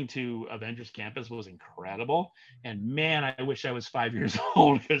 going to Avengers Campus was incredible, and man, I wish I was 5 years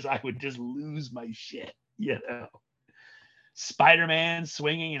old, because I would just lose my shit. Spider-Man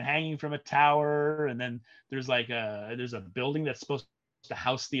swinging and hanging from a tower, and then there's a building that's supposed to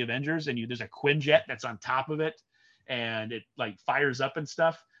house the Avengers, and there's a Quinjet that's on top of it, and it like fires up and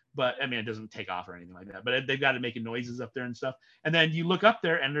stuff. But I mean, it doesn't take off or anything like that, but they've got it making noises up there and stuff. And then you look up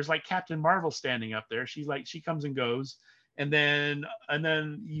there, and there's like Captain Marvel standing up there. She comes and goes. And then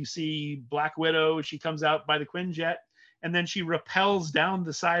you see Black Widow. She comes out by the Quinjet, and then she rappels down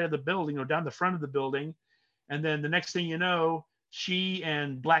the side of the building, or down the front of the building. And then the next thing you know, she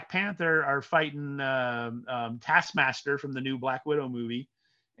and Black Panther are fighting Taskmaster from the new Black Widow movie.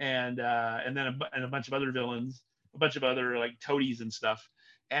 And then a bunch of other villains, a bunch of other like toadies and stuff.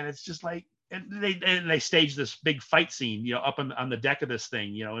 And it's just like, and they stage this big fight scene, up on the deck of this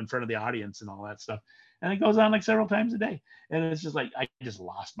thing, in front of the audience and all that stuff. And it goes on like several times a day. And it's just like, I just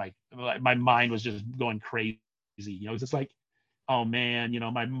lost my mind was just going crazy. It's just like, oh man,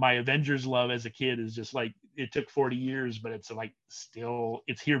 my Avengers love as a kid is just like, it took 40 years, but it's like still,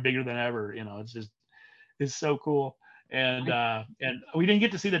 it's here bigger than ever. It's so cool. And we didn't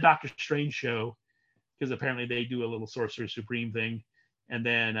get to see the Doctor Strange show, because apparently they do a little Sorcerer Supreme thing. And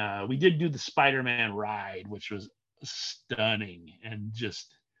then we did do the Spider-Man ride, which was stunning, and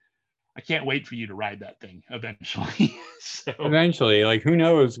just, I can't wait for you to ride that thing eventually. Eventually, like, who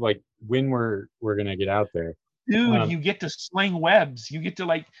knows, like, when we're gonna get out there. Dude, you get to sling webs. You get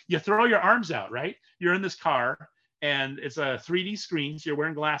to you throw your arms out, right? You're in this car, and it's a 3D screen, so you're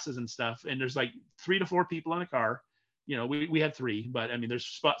wearing glasses and stuff. And there's like 3 to 4 people in the car. We had 3, but I mean, there's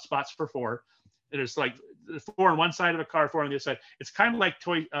spots for 4. There's like 4 on one side of a car, 4 on the other side. It's kind of like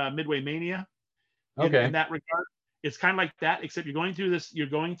Midway Mania. In that regard, it's kind of like that, except you're going through this.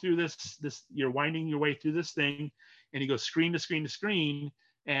 You're winding your way through this thing, and you go screen to screen to screen,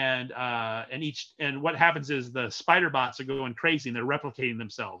 and what happens is the spider bots are going crazy, and they're replicating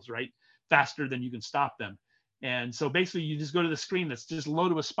themselves, right, faster than you can stop them. And so basically, you just go to the screen that's just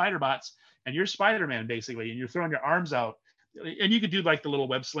loaded with spider bots, and you're Spider-Man basically, and you're throwing your arms out. And you could do like the little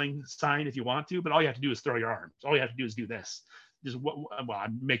web sling sign if you want to, but all you have to do is throw your arms. All you have to do is do this.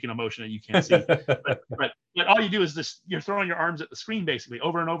 I'm making a motion that you can't see, but all you do is this: you're throwing your arms at the screen basically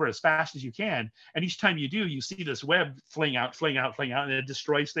over and over as fast as you can. And each time you do, you see this web fling out, and it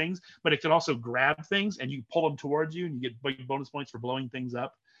destroys things. But it can also grab things, and you pull them towards you, and you get bonus points for blowing things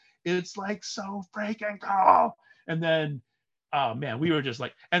up. It's like so freaking cool. And then, oh man, we were just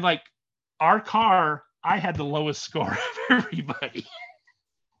like, and like our car. I had the lowest score of everybody.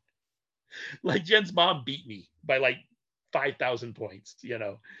 Like, Jen's mom beat me by like 5,000 points,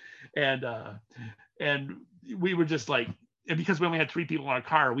 and we were just like, and because we only had 3 people in our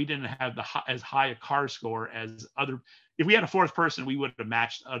car, we didn't have as high a car score as other. If we had a 4th person, we would have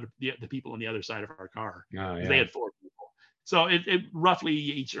matched the people on the other side of our car. Oh, yeah. They had 4 people, so it roughly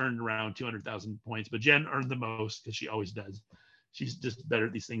each earned around 200,000 points. But Jen earned the most, because she always does. She's just better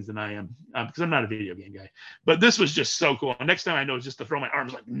at these things than I am, because I'm not a video game guy. But this was just so cool. Next time I know is just to throw my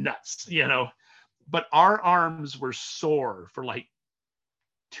arms like nuts, But our arms were sore for like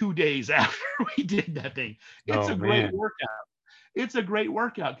 2 days after we did that thing. It's a great workout. it's a great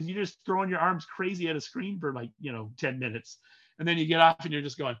workout because you're just throwing your arms crazy at a screen for like 10 minutes, and then you get off and you're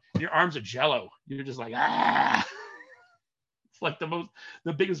just going. Your arms are jello. You're just like ah. It's like the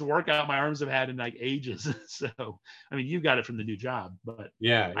biggest workout my arms have had in like ages. So I mean, you got it from the new job, but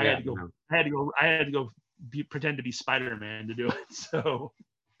yeah, I had to go pretend to be Spider-Man to do it. So,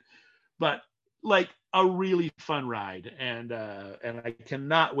 but like a really fun ride, and I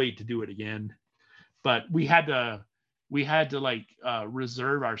cannot wait to do it again. But we had to like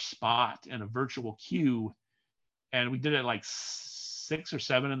reserve our spot in a virtual queue, and we did it like 6 or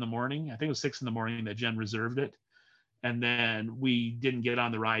 7 in the morning. I think it was 6 in the morning that Jen reserved it, and then we didn't get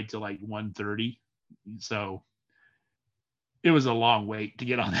on the ride till like 1:30. So it was a long wait to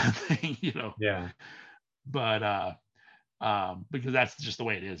get on that thing, Yeah. But because that's just the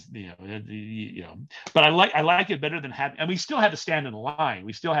way it is, But I like it better than having, and we still had to stand in a line.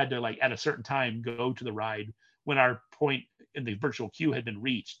 We still had to like at a certain time go to the ride when our point in the virtual queue had been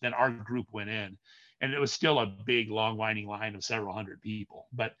reached. Then our group went in, and it was still a big, long, winding line of several hundred people.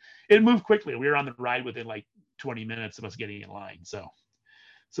 But it moved quickly. We were on the ride within like 20 minutes of us getting in line. So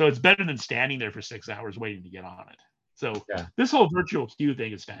it's better than standing there for 6 hours waiting to get on it. So This whole virtual queue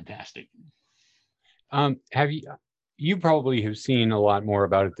thing is fantastic. Have you probably have seen a lot more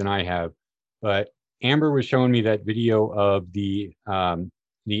about it than I have, but Amber was showing me that video of the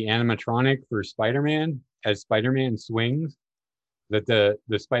animatronic for Spider-Man as Spider-Man swings, that the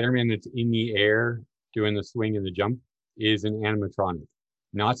Spider-Man that's in the air doing the swing and the jump is an animatronic,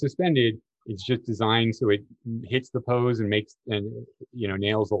 not suspended. It's just designed so it hits the pose and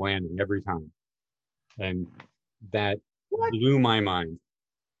nails the landing every time. And that blew my mind.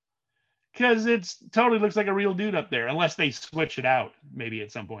 Because it's totally looks like a real dude up there, unless they switch it out maybe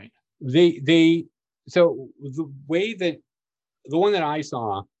at some point. So the way that the one that I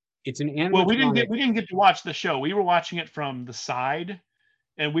saw, it's an animatronic. Well, we didn't get to watch the show. We were watching it from the side,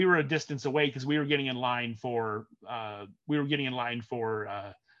 and we were a distance away because we were getting in line for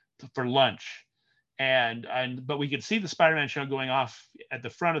lunch, but we could see the Spider-Man show going off at the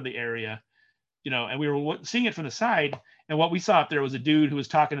front of the area, and we were seeing it from the side. And what we saw up there was a dude who was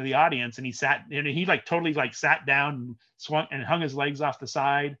talking to the audience, and he like totally like sat down and swung and hung his legs off the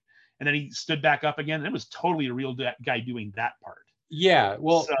side, and then he stood back up again. And it was totally a real guy doing that part. Yeah.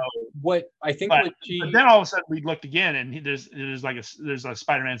 Well, so, what I think, but then all of a sudden we looked again, and there's a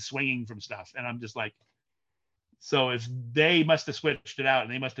Spider-Man swinging from stuff, and I'm just like, so if they must have switched it out,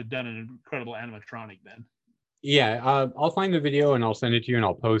 and they must have done an incredible animatronic then. Yeah, I'll find the video and I'll send it to you and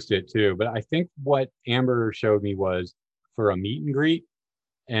I'll post it too. But I think what Amber showed me was for a meet and greet,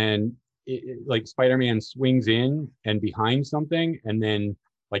 and like Spider-Man swings in and behind something and then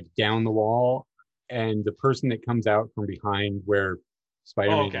like down the wall, and the person that comes out from behind where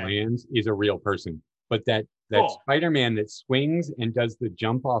Spider-Man lands is a real person. But that Spider-Man that swings and does the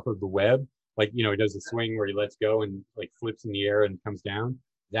jump off of the web, like he does the swing where he lets go and like flips in the air and comes down,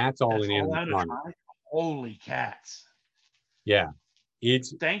 that's all an animatronic. Holy cats. Yeah.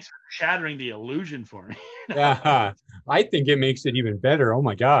 Thanks for shattering the illusion for me. Yeah, I think it makes it even better. Oh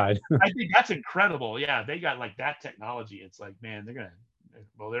my God. I think that's incredible. Yeah, they got like that technology. It's like, man, they're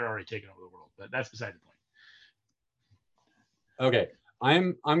already taking over the world, but that's beside the point. Okay.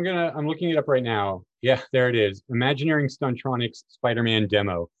 I'm looking it up right now. Yeah, there it is. Imagineering Stuntronics Spider-Man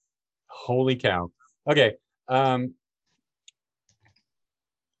demo. Holy cow. Okay.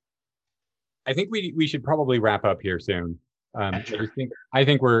 I think we should probably wrap up here soon. I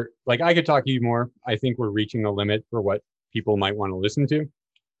think we're like, I could talk to you more. I think we're reaching a limit for what people might want to listen to.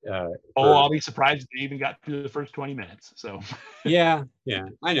 I'll be surprised if they even got through the first 20 minutes. So yeah,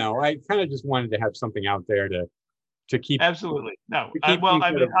 I know. I kind of just wanted to have something out there to keep. Absolutely. No.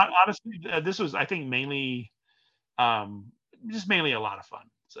 Honestly, this was, I think, mainly a lot of fun.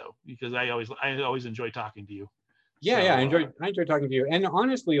 So because I always enjoy talking to you. Yeah, I enjoy talking to you. And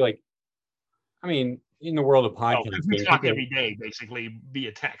honestly, like, I mean, in the world of podcasting, we talk every day basically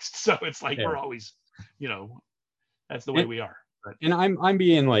via text. So it's like we're always, that's the way we are. But. And I'm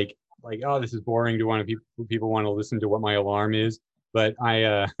being like, oh, this is boring. People want to listen to what my alarm is? But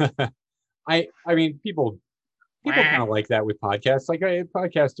I mean, people kind of like that with podcasts. Like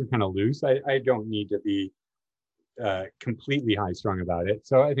podcasts are kind of loose. I don't need to be completely high strung about it.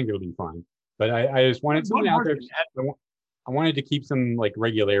 So I think it'll be fine. But I just wanted something out there. I wanted to keep some like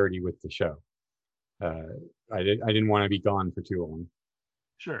regularity with the show. I didn't want to be gone for too long.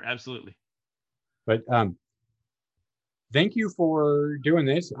 Sure, absolutely. But thank you for doing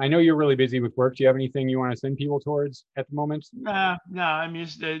this. I know you're really busy with work. Do you have anything you want to send people towards at the moment? No. I mean,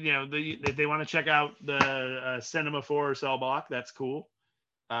 if they want to check out the Cinema 4 Cel Bloc, that's cool.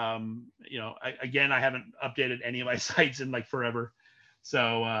 You know, again, I haven't updated any of my sites in like forever.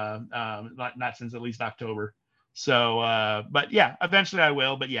 So not since at least October. So, but yeah, eventually I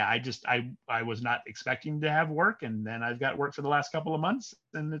will. But yeah, I was not expecting to have work, and then I've got work for the last couple of months,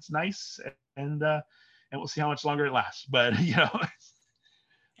 and it's nice, and we'll see how much longer it lasts. But you know,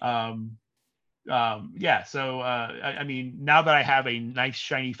 yeah. So I mean, now that I have a nice,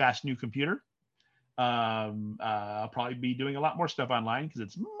 shiny, fast new computer, I'll probably be doing a lot more stuff online because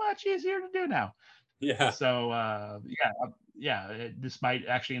it's much easier to do now. Yeah. So this might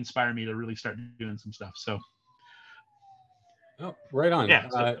actually inspire me to really start doing some stuff. So. Oh, right on. Yeah.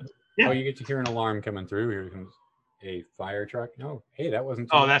 Oh, you get to hear an alarm coming through. Here comes a fire truck. No, hey, that wasn't.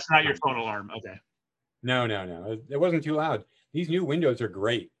 Oh, that's not your phone alarm. Okay. No. It wasn't too loud. These new windows are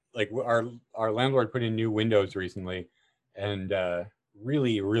great. Like our landlord put in new windows recently, and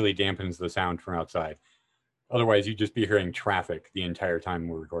really dampens the sound from outside. Otherwise, you'd just be hearing traffic the entire time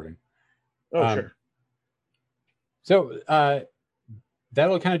we're recording. Oh, sure. So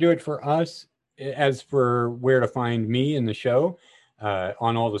that'll kind of do it for us. As for where to find me in the show,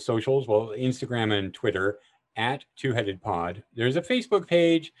 on all the socials, well, Instagram and Twitter at Two Headed Pod. There's a Facebook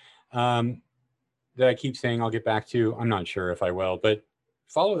page that I keep saying I'll get back to. I'm not sure if I will, but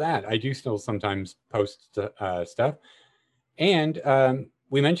follow that. I do still sometimes post stuff. And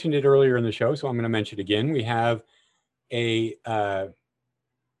we mentioned it earlier in the show, so I'm going to mention it again. We have a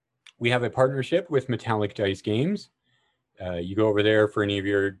partnership with Metallic Dice Games. You go over there for any of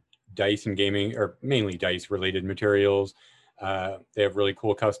your dice and gaming, or mainly dice related materials. They have really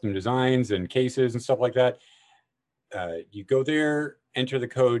cool custom designs and cases and stuff like that. You go there, enter the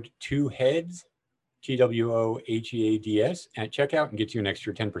code 2HEADS, TWOHEADS at checkout, and gets you an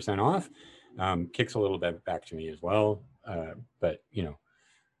extra 10% off. Kicks a little bit back to me as well. But you know,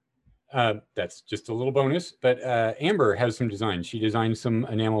 that's just a little bonus. But Amber has some designs. She designed some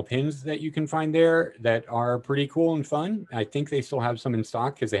enamel pins that you can find there that are pretty cool and fun. I think they still have some in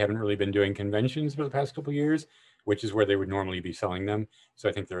stock because they haven't really been doing conventions for the past couple of years, which is where they would normally be selling them. So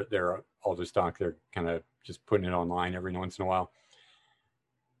I think they're all the stock. They're kind of just putting it online every once in a while.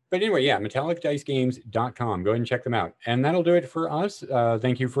 But anyway, yeah, metallicdicegames.com. Go ahead and check them out. And that'll do it for us.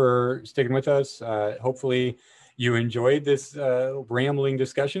 Thank you for sticking with us. Hopefully you enjoyed this rambling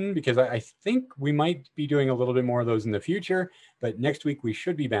discussion, because I think we might be doing a little bit more of those in the future. But next week we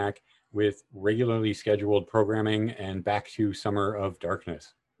should be back with regularly scheduled programming and back to Summer of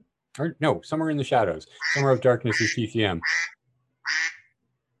Darkness. Or no, Summer in the Shadows. Summer of Darkness is TCM.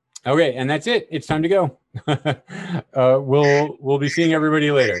 Okay, and that's it. It's time to go. We'll be seeing everybody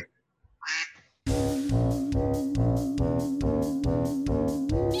later.